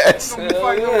your ass. I'm gonna be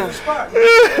fighting over the spot.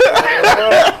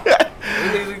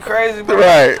 Niggas be crazy, bro.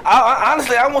 Right.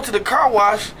 Honestly, I went to the car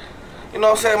wash. You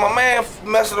know what I'm saying? My man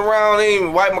messing around, he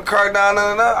even wiped my car down.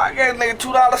 I gave the nigga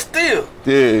 $2 still.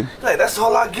 Yeah. Like, that's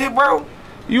all I get, bro.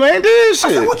 You ain't did shit.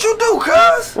 I said, what you do,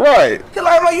 cuz? Right. He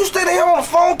like, you standing here on the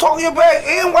phone talking your back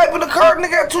and wiping the car,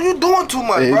 nigga. You doing too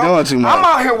much, yeah, bro. Doing too much. I'm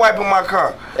out here wiping my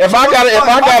car. If I gotta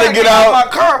get out my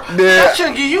car, yeah, I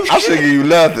shouldn't give you shit. I shouldn't give you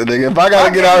nothing, nigga. If I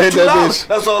gotta get out, hit that bitch.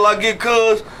 That's all I get,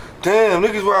 cuz. Damn,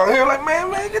 niggas around here like,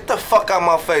 man, get the fuck out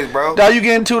my face, bro. Now you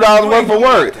getting $2 worth for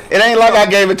work. It ain't like I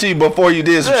gave it to you before you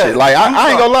did some shit. Like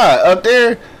I ain't gonna lie, up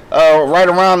there, right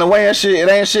around the way and shit, it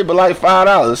ain't shit but like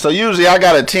 $5. So usually I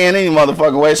got a 10 any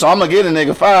motherfucker way, so I'm gonna get a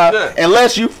nigga 5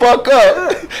 unless you fuck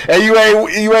up and you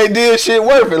ain't did shit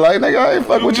worth it. Like nigga, I ain't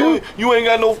fuck with you. You ain't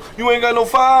got no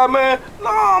 5, man.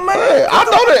 No, man. Yeah,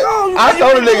 I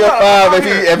throw the nigga 5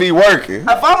 if he working. If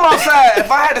I'm outside,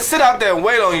 if I had to sit out there and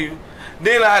wait on you,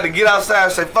 then I had to get outside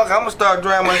and say, fuck, I'm gonna start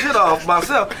drying my shit off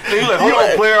myself. And you like, hold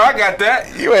on, player, I got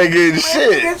that. You ain't getting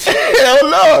shit. Hell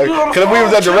no. Cause if we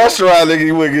was at the restaurant, nigga,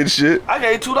 you wouldn't get shit. I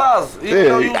gave $2. Even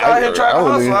though you was out here trying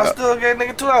to hustle, I still gave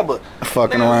nigga $2. But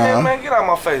fucking nigga, around. Man, get out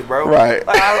my face, bro. Right.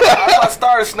 Like, I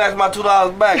started snatch my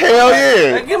 $2 back. Hell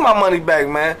yeah. Hey, get my money back,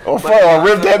 man. Or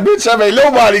rip that bitch up, ain't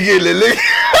nobody getting it, nigga.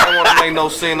 I don't want to make no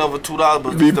scene over $2,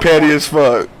 but be petty as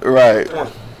fuck. Right.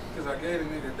 Because I gave the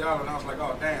nigga $1 and I was like,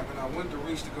 oh damn, and I went to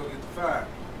reach to go get the 5.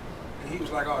 And he was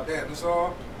like, oh damn, this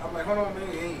all? I'm like, hold on,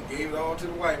 man, he ain't gave it all to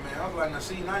the white man. I was like,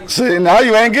 now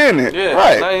you ain't getting it. Yeah,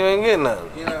 right. Now you ain't getting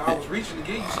nothing. You know, I was reaching to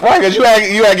get you something. Right, because you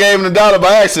had gave him the $1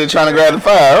 by accident trying to grab the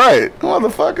 5, right?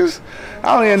 Motherfuckers.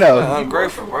 I don't even know.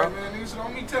 Ungrateful, bro. Man, niggas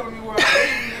don't be telling me where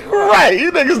I'm right,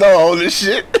 you niggas don't own this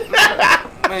shit.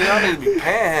 Man, y'all need to be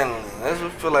panhandling. That's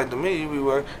what it feel like to me. You be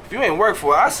work. If you ain't work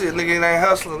for it, I see a nigga ain't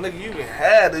hustling. Nigga, you can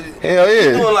have it. Hell yeah.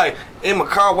 You doing like in my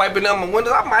car wiping down my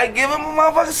windows. I might give him a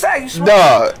motherfucking sack. You smoke?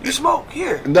 Dog. You smoke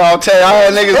here. Dog, I'll tell you, I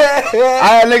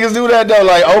had niggas do that though.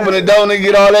 Like open the door and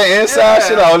get all that inside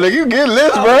shit off. Nigga, you get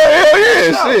lit, bro. Hell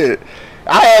yeah, shit.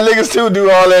 I had niggas too do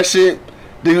all that shit.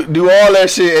 Do all that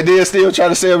shit and then still try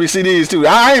to sell me CDs too.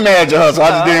 I ain't mad at your hustle.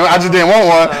 I just didn't want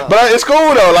one. But it's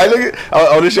cool though. Like look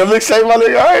at this your mixtape, my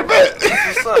nigga. All right,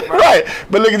 bet. Right.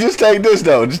 But look, just take this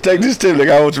though. Just take this tip,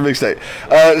 nigga. I want your mixtape.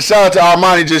 Shout out to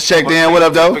Armani, just checked in. What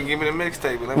up though? Give me the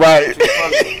mixtape. Right.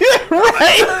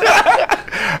 Right.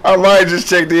 Armani just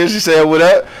checked in. She said, what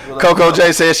up? Coco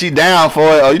J said she down for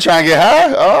it. Oh, you trying to get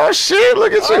high? Oh shit,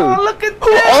 look at you. Oh, look at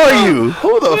Who are you?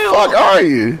 Who the fuck are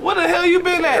you? Where the hell you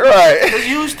been at?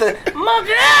 Right. Used to you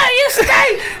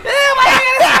stay.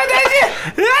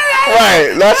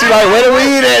 Right. Now she like, where do we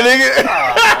eat at, nigga?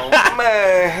 Oh,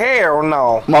 man, hell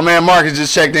no. My man Marcus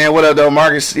just checked in. What up, though,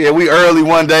 Marcus? Yeah, we early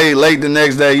one day, late the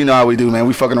next day. You know how we do, man.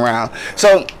 We fucking around.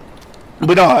 So,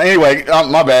 but no, anyway,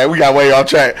 my bad. We got way off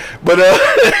track. But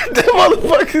that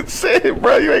motherfucker said,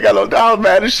 bro, you ain't got no dollars,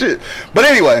 man, and shit. But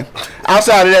anyway,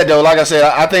 outside of that, though, like I said,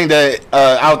 I think that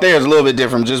out there is a little bit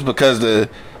different just because the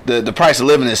price of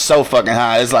living is so fucking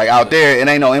high. It's like out there, it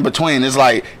ain't no in between. It's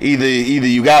like either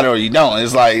you got it or you don't.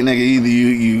 It's like nigga, either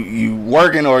you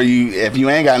working or if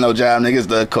you ain't got no job, nigga, it's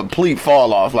the complete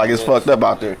fall off. Like it's fucked up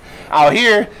out there. Out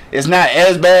here, it's not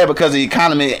as bad because the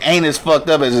economy ain't as fucked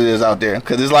up as it is out there.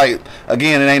 Cause it's like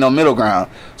again, it ain't no middle ground.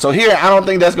 So here, I don't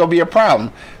think that's gonna be a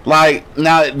problem. Like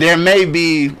now, there may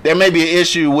be an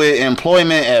issue with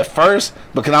employment at first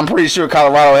because I'm pretty sure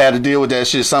Colorado had to deal with that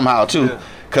shit somehow too. Yeah.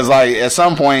 Cause like at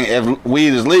some point, if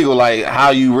weed is legal, like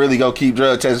how you really go keep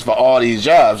drug tests for all these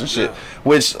jobs and shit? Yeah.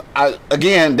 Which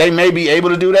again, they may be able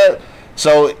to do that.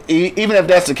 So even if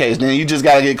that's the case, then you just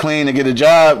gotta get clean to get a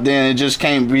job. Then it just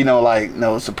can't be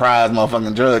no surprise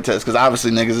motherfucking drug test, because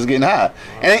obviously niggas is getting high,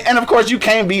 and of course you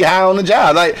can't be high on the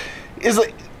job. Like it's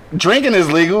like drinking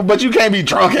is legal, but you can't be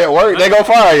drunk at work. They gonna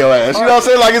fire your ass. You know what I'm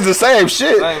saying? Like it's the same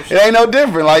shit. It ain't no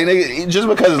different. Like nigga, just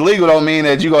because it's legal don't mean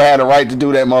that you gonna have the right to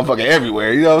do that motherfucker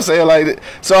everywhere. You know what I'm saying? Like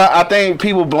so, I think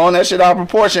people blowing that shit out of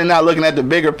proportion, not looking at the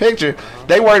bigger picture.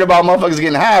 They worried about motherfuckers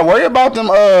getting high. Worry about them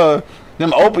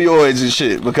opioids and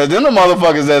shit, because them the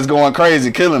motherfuckers that's going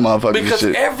crazy killing motherfuckers because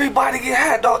and shit. Everybody get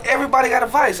high, dog. Everybody got a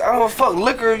vice. I don't give a fuck.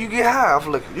 Liquor, you get high off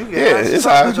liquor. You get high. It's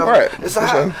high, right. It's a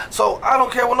high. So I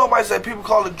don't care what nobody say. People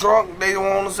call it drunk. They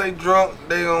don't want to say drunk.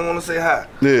 They don't want to say high.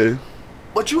 Yeah.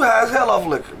 But you high as hell off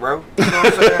liquor, bro. You know what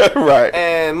I'm saying? Right.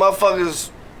 And motherfuckers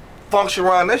function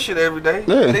around that shit every day.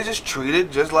 Yeah. They just treat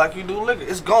it just like you do liquor.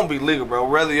 It's gonna be legal, bro.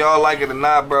 Whether y'all like it or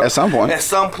not, bro. At some point. At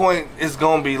some point, it's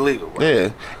gonna be legal, bro.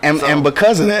 Yeah. And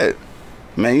because of that,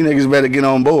 man, you niggas better get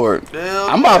on board.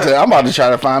 I'm about to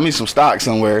try to find me some stock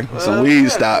somewhere, some weed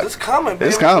stock. It's coming, baby.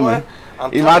 It's coming.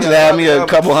 You might just have me a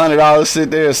couple $100 sit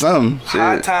there or something.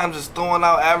 High Times is throwing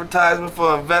out advertisement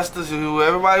for investors who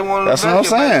everybody want to invest. That's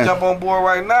what I'm saying. Jump on board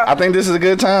right now. I think this is a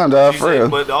good time, dog, for real.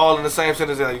 But all in the same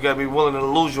sentence, you gotta be willing to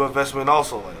lose your investment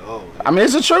also. Like, oh, I mean,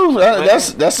 it's the truth.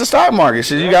 That's the stock market.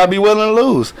 Shit, you gotta be willing to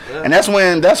lose, and that's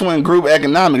when group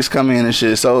economics come in and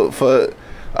shit. So for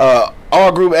all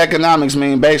group economics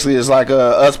mean basically it's like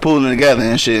us pooling together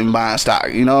and shit and buying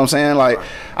stock. You know what I'm saying? Like,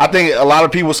 I think a lot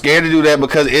of people scared to do that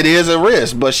because it is a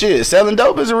risk. But shit, selling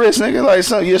dope is a risk, nigga. Like,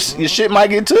 so your shit might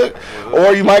get took,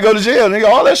 or you might go to jail, nigga.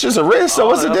 All that shit's a risk. So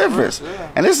what's the difference?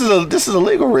 And this is a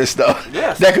legal risk though,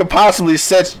 that could possibly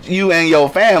set you and your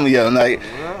family up.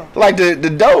 Like the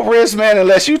dope risk, man.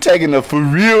 Unless you taking the for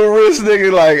real risk,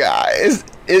 nigga. Like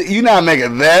you're not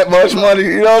making that much money.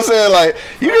 You know what I'm saying? Like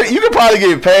you could probably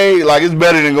get paid. Like it's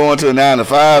better than going to a 9 to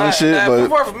 5 and shit. But if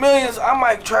it's worth millions, I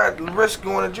might try to risk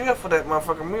going to jail for that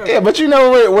motherfucking million. Yeah, but you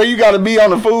know where you got to be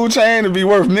on the food chain to be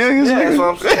worth millions. Yeah, that's what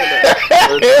I'm saying.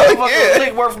 If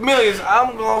it's worth millions,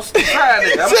 I'm gonna try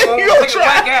it. I'm gonna try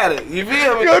back at it. You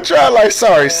feel me? You gonna try like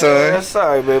sorry, son.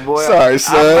 Sorry, baby boy. Sorry,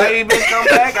 son. I may even come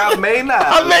back. I may not.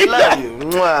 I may not. You.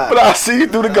 But I'll see you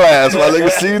through the glass, my nigga.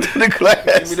 See you through the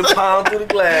glass. Give me the pound through the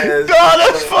glass. God,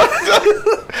 that's funny.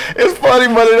 It's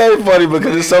funny, but it ain't funny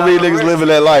because there's so many niggas living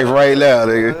that life right now,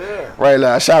 nigga. Right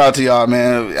now. Shout out to y'all,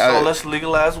 man. So let's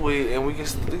legalize weed and we can,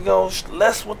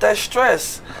 less with that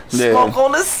stress. Smoke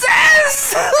on the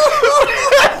cess.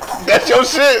 That's your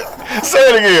shit. Say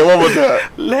it again. One more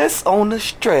time. Less on the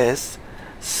stress.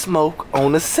 Smoke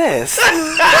on the cess.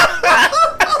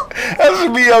 That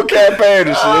should be your campaign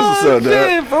and shit. That's what's up,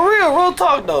 dog. For real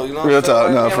talk though. You know real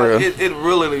talk, no, for real. It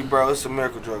really, bro, it's a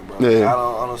miracle drug, bro. Yeah. I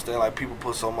don't understand, like, people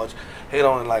put so much hate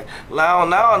on it. Like, now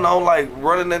I know, like,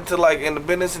 running into, like, in the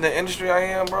business, in the industry I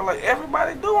am, bro, like,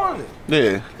 everybody doing it.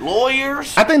 Yeah.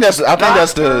 Lawyers. I think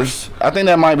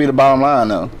that might be the bottom line,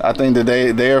 though. I think that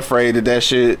they're afraid that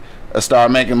shit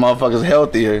start making motherfuckers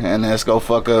healthier, and that's go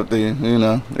fuck up the, you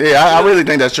know. Yeah, I really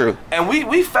think that's true. And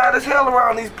we fat as hell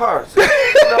around these parts. You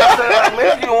know what I'm saying? Like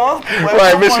Michigan was.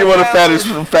 Right, Michigan one of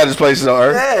the fattest places on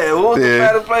earth. Yeah, it was the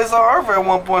fattest place on earth at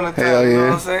one point in time. Hell yeah. You know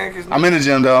what I'm saying? I'm in the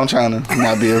gym though. I'm trying to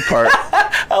not be a part.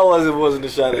 I wasn't a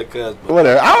shot at cuz.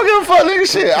 Whatever. I don't give a fuck,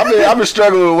 nigga. Shit. I've been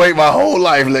struggling with weight my whole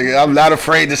life, nigga. I'm not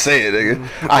afraid to say it, nigga.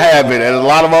 I have been. There's a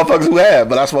lot of motherfuckers who have,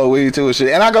 but I smoke weed too and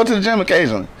shit. And I go to the gym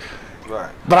occasionally. Right.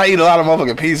 But I eat a lot of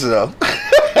motherfucking pizza though.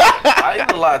 I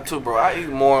eat a lot too, bro. I eat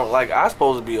more, like, I'm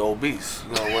supposed to be obese.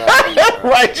 You know what I eat,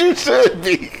 right, you should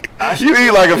be. You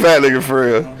eat like a fat nigga for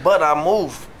real. But I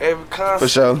move for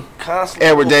sure. Constantly.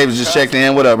 Edward Davis just checked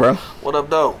in. What up, bro? What up,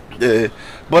 though? Yeah.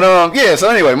 But yeah, so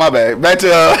anyway, my bad. Back to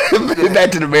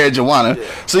back to the marijuana.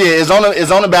 Yeah. So yeah,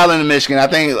 it's on the ballot in Michigan. I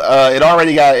think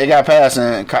it got passed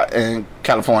in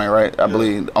California, right? I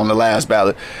believe on the last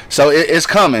ballot. So it's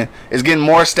coming. It's getting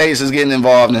more states is getting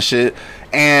involved in shit.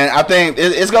 And I think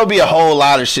it's gonna be a whole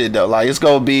lot of shit though. Like it's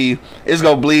gonna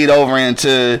bleed over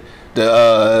into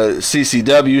the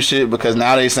CCW shit, because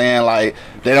now they saying like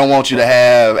they don't want you to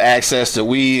have access to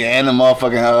weed and the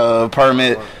motherfucking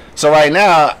permit. So right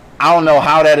now, I don't know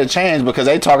how that'll change, because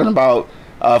they talking about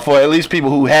for at least people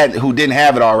who didn't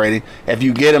have it already. If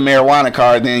you get a marijuana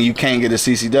card, then you can't get a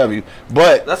CCW.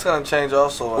 But that's gonna change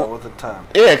also with the time.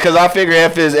 Yeah, because I figure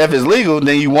if it's legal,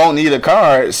 then you won't need a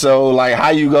card. So like, how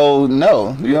you go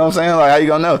know? You know what I'm saying? Like, how you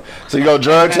gonna know? So you go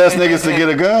drug test niggas to get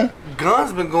a gun?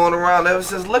 Guns been going around ever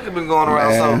since liquor been going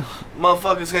around. Man. So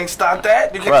motherfuckers can't stop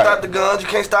that. You can't stop the guns. You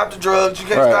can't stop the drugs. You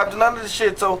can't stop none of the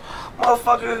shit. So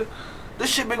motherfucker, this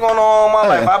shit been going on all my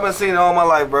life. I've been seeing it all my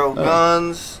life, bro.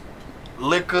 Guns,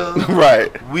 liquor,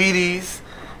 right, Wheaties,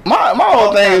 My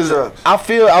whole thing is drugs. I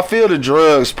feel the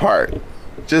drugs part.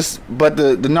 But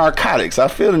the narcotics, I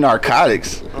feel the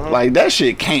narcotics. Like that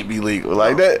shit can't be legal.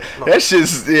 Like that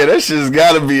shit's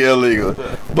gotta be illegal.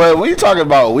 But when you talking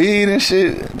about weed and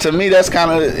shit, to me that's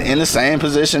kind of in the same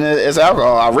position as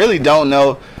alcohol. I really don't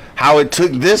know how it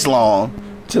took this long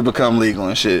to become legal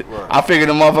and shit. Right. I figured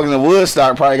the motherfuckers in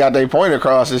Woodstock probably got their point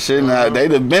across and shit. And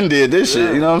they'd have been did this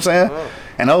shit. You know what I'm saying?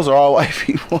 And those are all white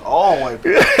people. All white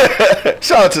people.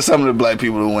 Shout out to some of the black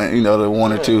people who went, the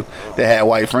one or two that had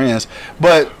white friends.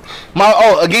 But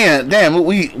again, damn,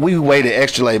 we waited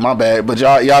extra late. My bad. But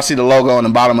y'all see the logo on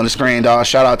the bottom of the screen, dog.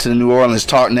 Shout out to the New Orleans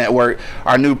Talk Network,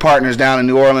 our new partners down in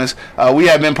New Orleans. We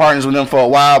have been partners with them for a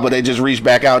while, but they just reached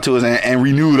back out to us and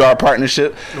renewed our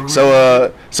partnership.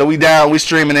 So we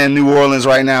streaming in New Orleans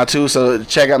right now too. So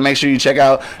make sure you check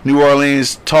out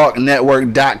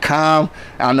NewOrleansTalkNetwork.com.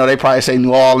 I know they probably say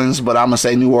New Orleans, but I'm gonna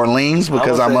say New Orleans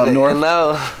because I'm up north.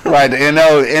 Right, the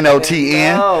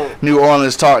NOTN, New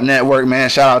Orleans Talk Network, man.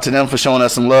 Shout out to them for showing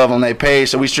us some love on their page.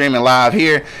 So we streaming live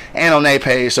here and on their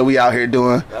page. So we out here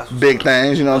doing big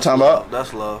things. You know what I'm talking about?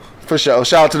 That's love. For sure.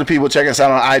 Shout out to the people checking us out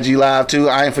on IG Live too.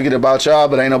 I ain't forget about y'all,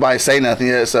 but ain't nobody say nothing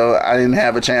yet, so I didn't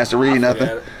have a chance to read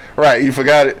nothing. Right, you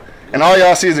forgot it. And all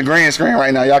y'all see is a green screen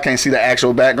right now. Y'all can't see the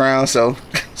actual background, so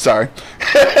sorry.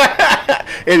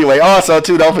 Anyway, also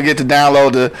too, don't forget to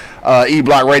download the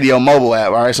E-Block Radio mobile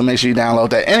app. All right, so make sure you download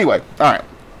that. Anyway, all right.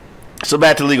 So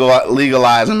back to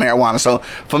legalizing marijuana. So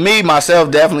for me, myself,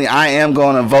 definitely, I am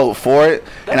going to vote for it.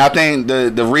 And I think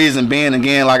the reason being,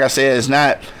 again, like I said, it's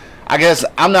not. I guess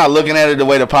I'm not looking at it the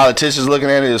way the politicians looking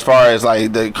at it as far as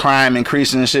like the crime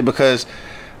increasing and shit, because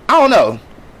I don't know.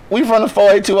 We from the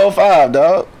 48205,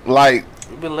 dog. Like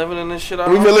we've been living in this shit.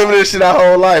 We've been living this shit our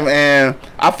whole life, and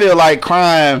I feel like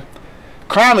crime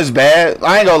is bad.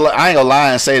 I ain't gonna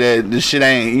lie and say that this shit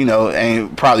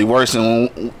ain't probably worse than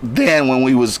when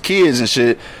we was kids and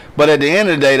shit. But at the end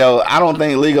of the day, though, I don't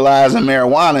think legalizing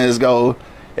marijuana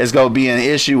is gonna be an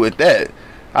issue with that.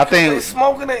 I think they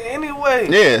smoking it anyway.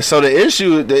 Yeah, so the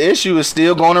issue is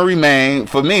still going to remain,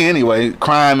 for me anyway,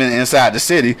 crime inside the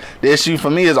city. The issue for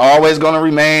me is always going to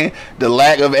remain the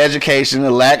lack of education,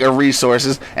 the lack of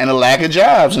resources, and the lack of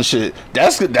jobs and shit.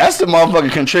 That's the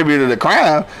motherfucking contributor to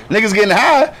crime. Niggas getting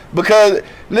high because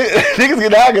they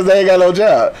ain't got no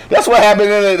job. That's what happened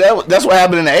in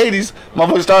the 80s.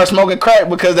 Motherfuckers started smoking crack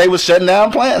because they was shutting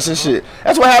down plants and shit.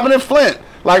 That's what happened in Flint.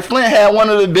 Like Flint had one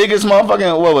of the biggest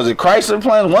motherfucking, what was it, Chrysler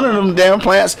plants? One of them damn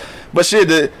plants. But shit,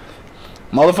 the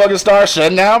motherfuckers started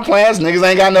shutting down plants. Niggas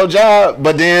ain't got no job.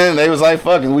 But then they was like,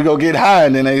 fucking, we go get high.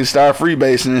 And then they start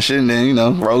freebasing and shit. And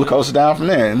then, roller coaster down from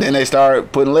there. And then they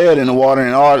started putting lead in the water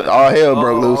and all hell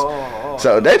broke loose.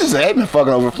 So they been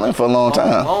fucking over Flint for a long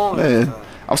time. Yeah.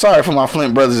 I'm sorry for my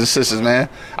Flint brothers and sisters, man.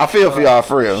 I feel for y'all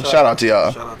for real. Shout out to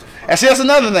y'all. And see, that's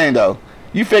another thing, though.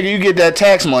 You figure you get that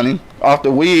tax money off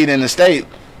the weed in the state,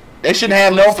 they shouldn't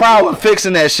have no problem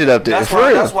fixing that shit up there.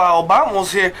 That's why Obama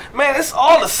was here, man. It's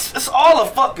all a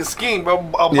fucking scheme, bro.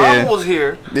 Obama was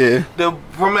here. Yeah.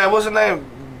 What's his name?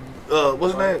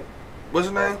 What's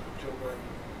his name?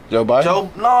 Joe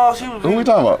Biden. No, she was. Who we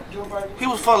talking about? He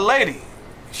was for the lady.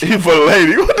 He for the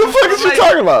lady. What the fuck is you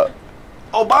talking about?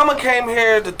 Obama came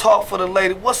here to talk for the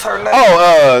lady. What's her name?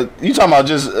 Oh, you talking about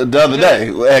just the other day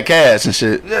at Cass and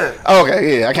shit? Yeah.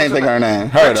 Okay, yeah. I can't think of her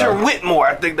name. Richard Whitmore,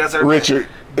 I think that's her name. Richard.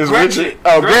 Is Richard?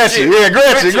 Oh, Gretchen. Yeah,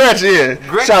 Gretchen. Yeah.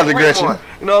 Shout out to Gretchen.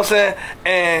 You know what I'm saying?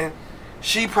 And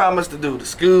she promised to do the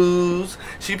schools.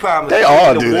 She promised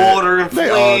to do the water and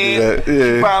Flint. All do that.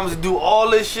 Yeah. She promised to do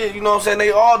all this shit. You know what I'm saying?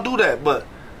 They all do that. But,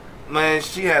 man,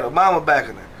 she had Obama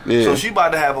backing her. Yeah. So she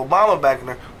about to have Obama backing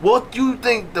her. What do you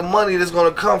think the money that's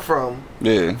going to come from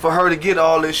for her to get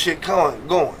all this shit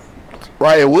going?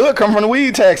 Right, it would come from the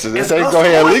weed taxes. If they go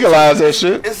ahead and legalize that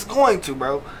shit. It's going to,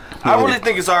 bro. Yeah. I really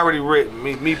think it's already written.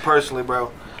 Me personally,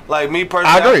 bro. Like me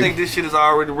personally, I think this shit is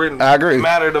already written. I agree. No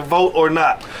matter to vote or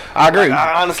not. I agree.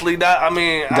 Like, honestly,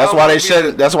 that's why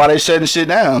they shutting shit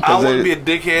down. I wouldn't be a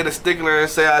dickhead, a stickler, and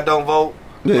say I don't vote.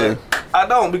 Yeah. I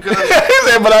don't because. He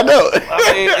said, but I don't.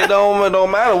 I mean, it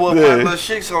don't matter what my little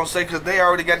shit's gonna say because they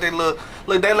already got their little.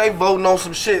 Look, they like voting on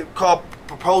some shit called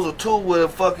Proposal 2 with a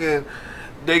fucking.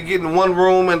 They get in one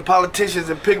room and politicians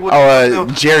and pick what.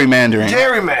 Gerrymandering.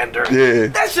 Yeah.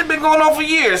 That shit been going on for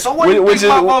years. So what do you think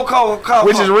my vote call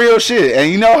Which is real shit,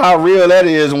 and you know how real that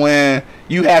is when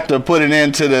you have to put it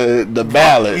into the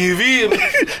ballot.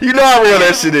 You know how real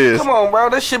that shit is. Come on, bro.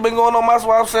 That shit been going on. That's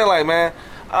why I'm saying, like, man.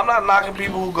 I'm not knocking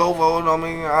people who go vote. I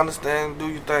mean, I understand, do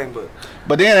your thing,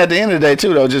 but then at the end of the day,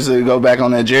 too, though, just to go back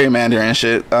on that gerrymandering and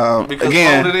shit. Because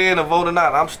again, voted in or voted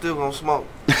not, I'm still gonna smoke.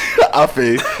 I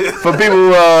feel. For people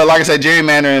who, like I said,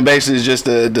 gerrymandering basically is just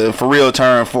the for real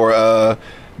term for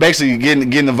basically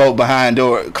getting the vote behind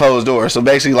closed doors. So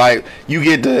basically, like, you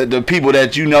get the people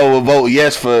that you know will vote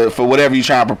yes for whatever you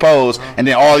trying to propose, and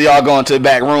then all y'all go into the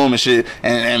back room and shit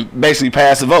and basically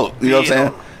pass the vote. You know what I'm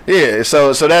saying? Yeah,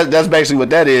 so that's basically what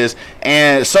that is,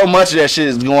 and so much of that shit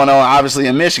is going on, obviously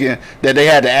in Michigan, that they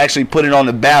had to actually put it on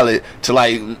the ballot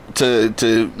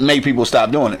to make people stop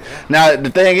doing it. Now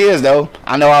the thing is though,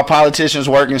 I know how politicians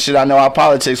work and shit. I know how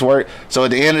politics work. So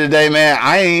at the end of the day, man,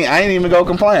 I ain't even gonna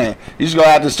complain. You just gonna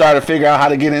have to start to figure out how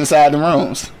to get inside the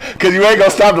rooms, cause you ain't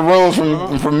gonna stop the rooms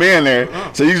from being there.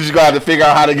 So you just gonna have to figure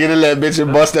out how to get in that bitch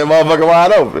and bust that motherfucker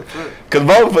wide open. Cause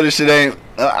voting for this shit ain't.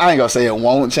 I ain't gonna say it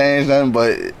won't change nothing,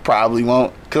 but it probably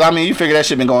won't. Cause I mean, you figure that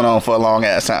shit been going on for a long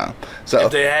ass time. So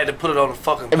if they had to put it on the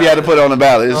fucking ballot, if you had to put it on the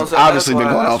ballot, it's obviously been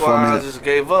going on for a minute. I just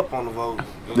gave up on the vote.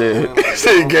 Yeah,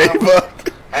 so you gave up.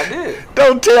 I did.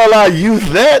 Don't tell our youth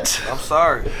that. I'm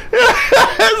sorry.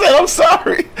 I said, I'm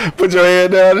sorry. Put your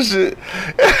head down and shit.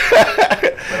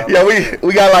 Yeah,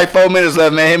 we got like 4 minutes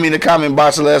left, man. Hit me in the comment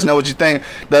box and let us know what you think.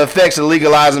 The effects of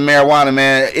legalizing marijuana,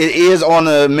 man. It is on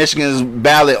the Michigan's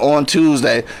ballot on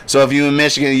Tuesday. So if you're in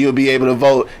Michigan, you'll be able to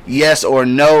vote yes or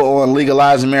no on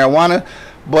legalizing marijuana.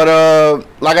 But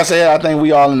like I said, I think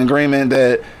we all in agreement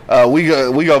that we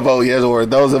go vote yes, or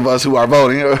those of us who are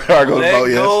voting are going to vote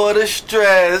yes. Let go of the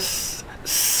stress,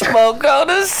 smoke on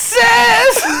the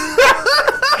cess.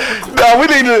 No, we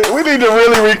need to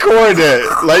really record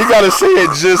that. Like, you got to say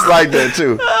it just like that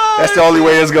too. That's the only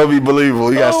way it's gonna be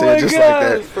believable. You got to say it just like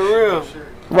that. For real.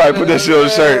 Right, put that shit on the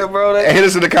shirt. Bro, and hit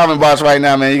us in the comment box right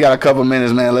now, man. You got a couple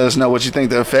minutes, man. Let us know what you think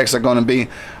the effects are going to be.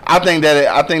 I think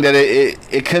that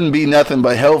it couldn't be nothing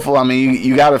but helpful. I mean,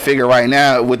 you got to figure right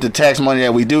now with the tax money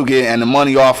that we do get and the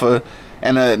money off of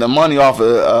the money off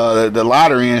of the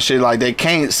lottery and shit, like, they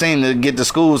can't seem to get the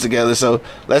schools together. So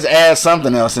let's add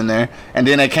something else in there, and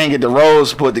then they can't get the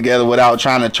roads put together without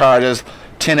trying to charge us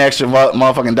 10 extra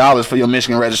motherfucking dollars for your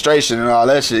Michigan registration and all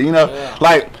that shit. You know,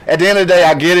 like, at the end of the day,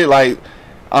 I get it. Like,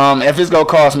 if it's gonna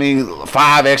cost me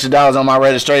 $5 extra on my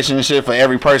registration and shit for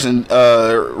every person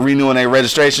renewing their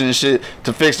registration and shit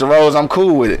to fix the roads, I'm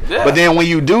cool with it. Yeah. But then when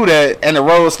you do that and the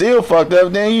road's still fucked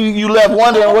up, then you left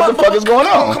wondering what the fuck is going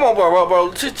on. Come on,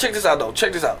 bro. Check this out, though.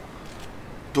 Check this out.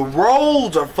 The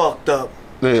roads are fucked up.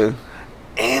 Yeah.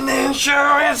 And the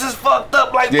insurance is fucked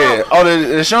up, like, yeah. Bro. Oh,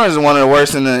 the insurance is one of the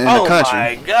worst in the country.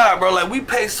 Oh my God, bro! Like, we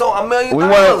pay $1 million.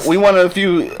 We one of the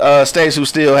few states who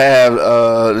still have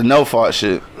the no fault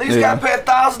shit. Niggas gotta pay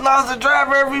 $1,000 to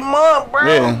drive every month, bro.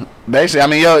 Yeah. Basically, I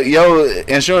mean, your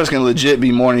insurance can legit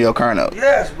be more than your car note.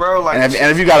 Yes, bro. Like, and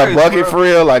if you got a bucket for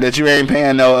real, like, that you ain't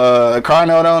paying no car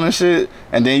note on and shit,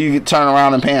 and then you turn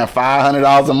around and paying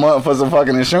 $500 a month for some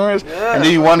fucking insurance, and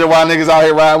then you wonder why niggas out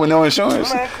here riding with no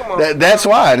insurance. Man, come on, that's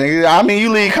why, nigga. I mean,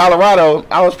 you leave Colorado,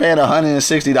 I was paying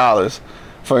 $160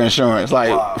 for insurance,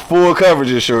 like, full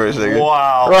coverage insurance, nigga.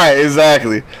 Wow. Right,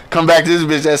 exactly. Come back to this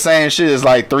bitch, that same shit is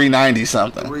like $390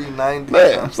 something. $390.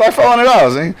 Yeah, it's like $400,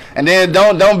 nigga. And then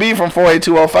don't be from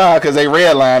 48205 because they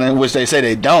redlining, which they say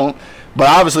they don't. But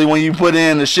obviously, when you put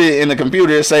in the shit in the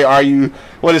computer, it say, are you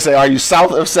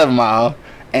south of 7 Mile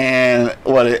and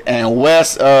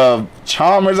west of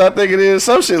Chalmers, I think it is,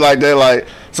 some shit like that. Like,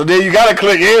 so then you gotta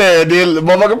click in and then the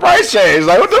motherfucking price change.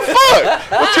 Like, what the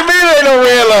fuck? What you mean ain't no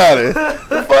redlining?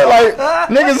 The fuck, like,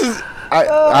 niggas is.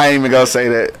 I ain't even gonna say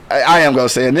that. I am gonna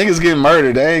say it. Niggas getting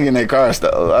murdered. They ain't getting their car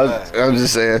stole. I'm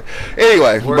just saying.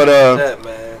 Anyway,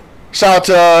 shout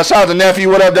out to nephew.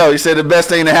 What up, though? He said the best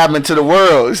thing that happened to the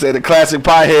world. He said the classic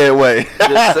pothead way.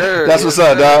 Yes, sir. That's what's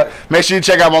up, dog. Make sure you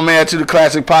check out my man too, the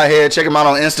classic pothead. Check him out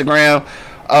on Instagram.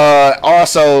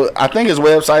 Also, I think his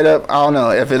website up. I don't know.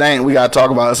 If it ain't, we gotta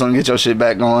talk about it so we can get your shit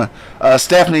back going.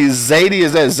 Stephanie Zadie,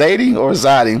 is that Zadie or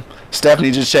Zadie?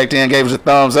 Stephanie just checked in, gave us a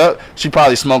thumbs up. She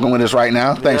probably smoking with us right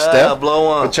now. Thanks, Steph,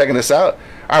 for checking us out.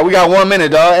 All right, we got 1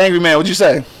 minute, dog. Angry Man, what'd you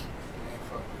say?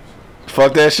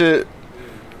 Fuck that shit.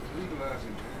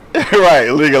 Right,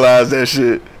 legalize that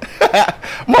shit.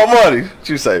 More money. What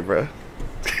you say, bro?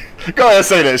 Go ahead and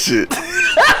say that shit. Go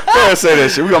ahead and say that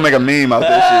shit. We gonna make a meme out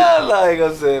that shit. I ain't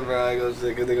gonna say it, bro. I ain't gonna say it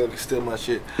because they gonna steal my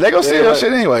shit. They gonna steal your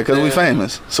shit anyway because we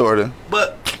famous, sorta.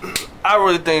 But I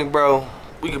really think, bro,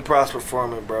 we can prosper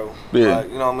from it, bro. Yeah.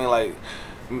 Like, you know what I mean? Like,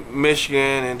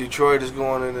 Michigan and Detroit is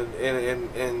going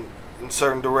in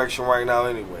certain direction right now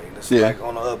anyway. It's like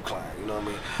on the upcline. You know what I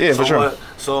mean? Yeah, for sure.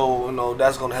 So, you know,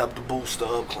 that's going to help to boost the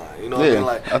upcline. You know what I mean?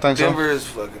 Like, I think Denver is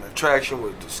fucking attraction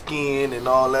with the skin and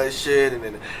all that shit.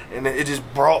 And it just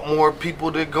brought more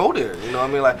people to go there. You know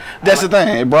what I mean? Like, that's the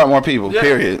thing. It brought more people,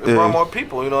 period. It brought more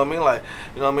people. You know what I mean? Like,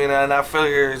 you know what I mean? And I feel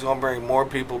here it's going to bring more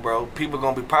people, bro. People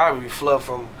going to probably be flooded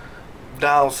from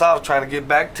down south trying to get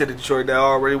back to Detroit that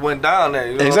already went down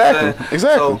there. You know what I'm saying?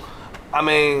 Exactly. So, I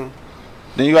mean...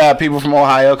 Then you got people from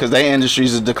Ohio because their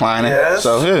industries is declining. Yes,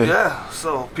 so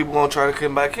so people gonna try to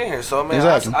come back in here. So I mean,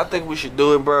 I think we should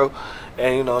do it, bro.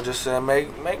 And you know, just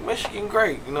make Michigan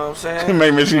great. You know what I'm saying?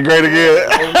 Make Michigan great again.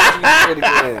 Make Michigan great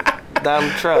again.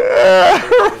 Donald Trump.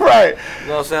 Right. You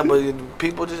know what I'm saying? But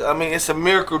people just, I mean, it's a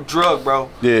miracle drug, bro.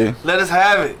 Yeah. Let us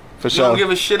have it. For sure. Don't give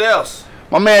a shit else.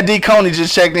 My man D Coney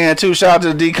just checked in too. Shout out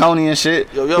to D Coney and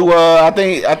shit. Yo. Who I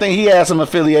think he has some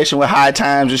affiliation with High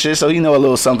Times and shit, so he know a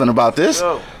little something about this.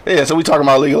 Yo. Yeah, so we talking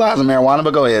about legalizing marijuana,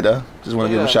 but go ahead though. Just want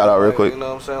to give him a shout out real quick. You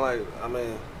know what I'm saying? Like, I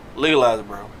mean, legalize it,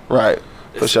 bro. Right.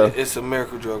 For sure. It's a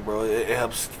miracle drug, bro. It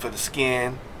helps for the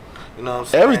skin. You know what I'm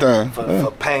saying? Everything.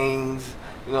 For pains.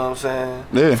 You know what I'm saying?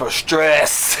 Yeah. For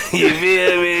stress. You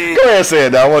feel me? Go ahead and say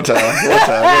it now. One time. Go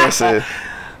ahead and say it.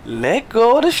 Let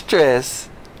go of the stress.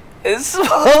 And smoke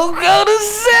on the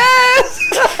sense.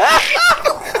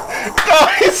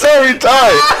 Oh, he's so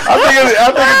retarded. I think it's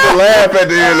a laugh at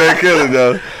the end of that killing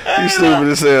though. He's stupid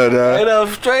as hell, dog.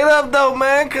 Straight up though,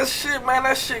 man. Cause shit, man,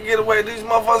 that shit get away. These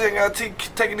motherfuckers ain't got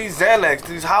taking these Xanax.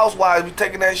 These housewives be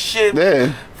taking that shit.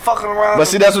 Yeah. Fucking around. But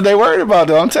see, that's what they worried about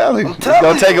though. I'm telling you. It's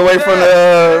gonna take away from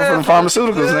the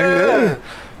pharmaceuticals, nigga. Yeah.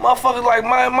 Motherfuckers like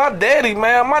my daddy,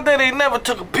 man. My daddy never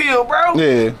took a pill, bro.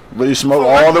 Yeah, but he smoked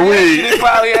all the weed. He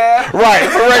probably had. Right,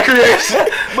 for recreation.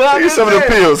 But I some of the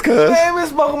pills, cuz. Man, I been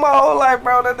smoking my whole life,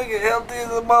 bro. That nigga healthy as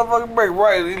a motherfucking break.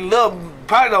 Right,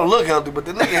 probably don't look healthy, but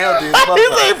the nigga healthy as a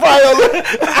motherfucker. He probably don't look.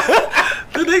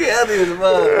 The nigga healthy as a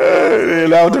motherfucker.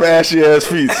 That was them ashy ass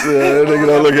feet. That nigga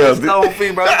don't look healthy. Stone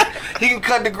feet, bro. He can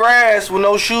cut the grass with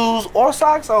no shoes or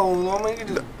socks on. You know what I mean?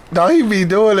 He just... Don't he be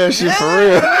doing that shit for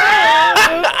real?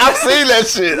 I've seen that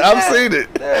shit. I've seen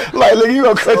it. Like, look, you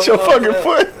gonna cut your fucking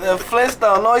foot?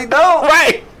 Flintstone. No, he don't.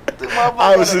 Right.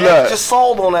 Obviously not. Extra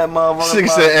soul on that motherfucker. She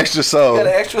said extra soul. Got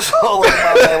an extra soul on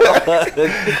that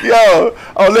motherfucker. Yo,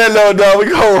 on that note, dog,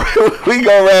 we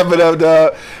go wrap it up,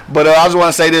 dog. But I just want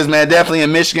to say this, man. Definitely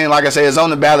in Michigan, like I said, it's on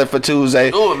the ballot for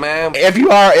Tuesday. Do it, man. If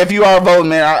you are voting,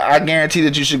 man, I guarantee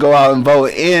that you should go out and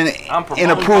vote in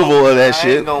approval of that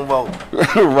shit. I ain't gonna vote.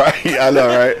 Right, I know,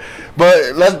 right.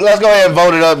 But let's go ahead and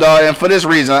vote it up, dog. And for this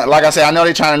reason, like I said, I know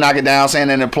they're trying to knock it down, saying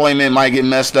that employment might get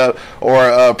messed up,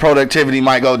 or productivity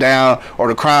might go down, or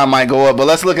the crime might go up. But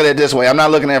let's look at it this way. I'm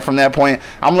not looking at it from that point.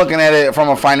 I'm looking at it from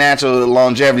a financial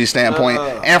longevity standpoint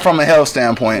and from a health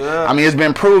standpoint. I mean, it's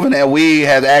been proven that weed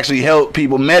has actually helped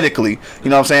people medically. You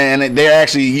know what I'm saying? And they're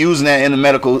actually using that in the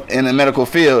medical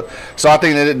field. So I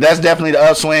think that's definitely the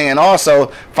upswing. And also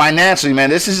financially, man,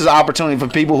 this is an opportunity for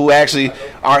people who actually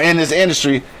are in this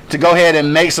industry to go ahead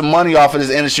and make some money off of this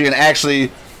industry and actually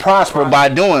prosper by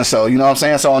doing so. You know what I'm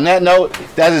saying? So on that note,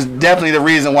 that is definitely the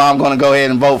reason why I'm going to go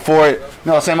ahead and vote for it. You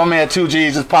know what I'm saying? My man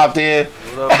 2G's just popped in.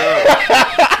 What up,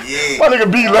 my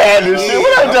nigga B loud and shit.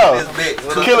 What up,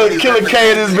 though? Killer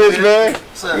K in this bitch, man.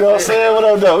 You know what I'm saying? What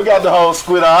up, though? We got the whole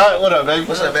squid, all right? What up, baby?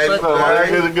 What's up, baby?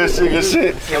 Good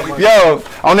shit. Yo,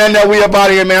 on that note, we up out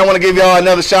of here, man. I want to give y'all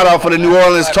another shout out for the New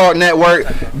Orleans Talk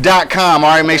Network.com. All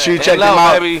right, make sure you check them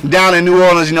out down in New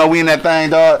Orleans. You know, we in that thing,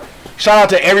 dog. Shout out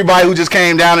to everybody who just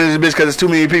came down in this bitch because there's too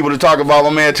many people to talk about. My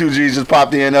man 2G's just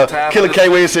popped in. Killer K,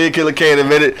 we ain't saying Killer K in a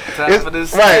minute. Time for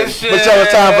this right, session. but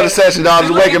it's time for the session, dog. It's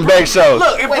a Wake and Bake show.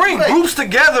 Look, it brings groups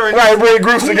together. Right, bring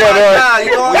groups together. You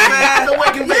know what I'm saying? The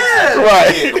Wake and Bake show.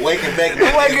 Right. The Wake and Bake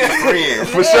friends.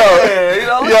 For sure. You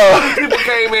know, look, people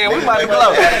came in. We might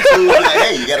blow.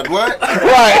 Hey, you got a blunt?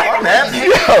 Right. I'm happy.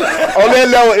 On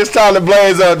that note, it's time to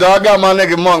blaze up, dog. I got my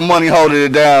nigga Monk Money holding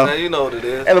it down. Man, you know what it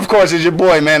is. And of course, it's your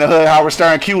boy, man, the Hood Howard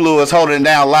Stern Q Lewis holding it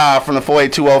down live from the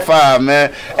 48205,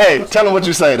 man. Hey, tell him what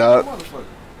you say, dog.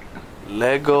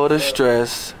 Let go of the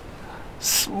stress.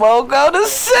 Smoke on the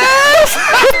sense.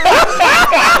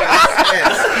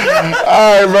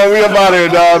 All right, bro, we up out here,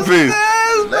 dog. Peace.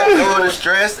 Let go of the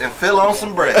stress and fill on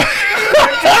some bread.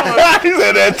 He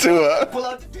said that too,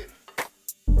 huh?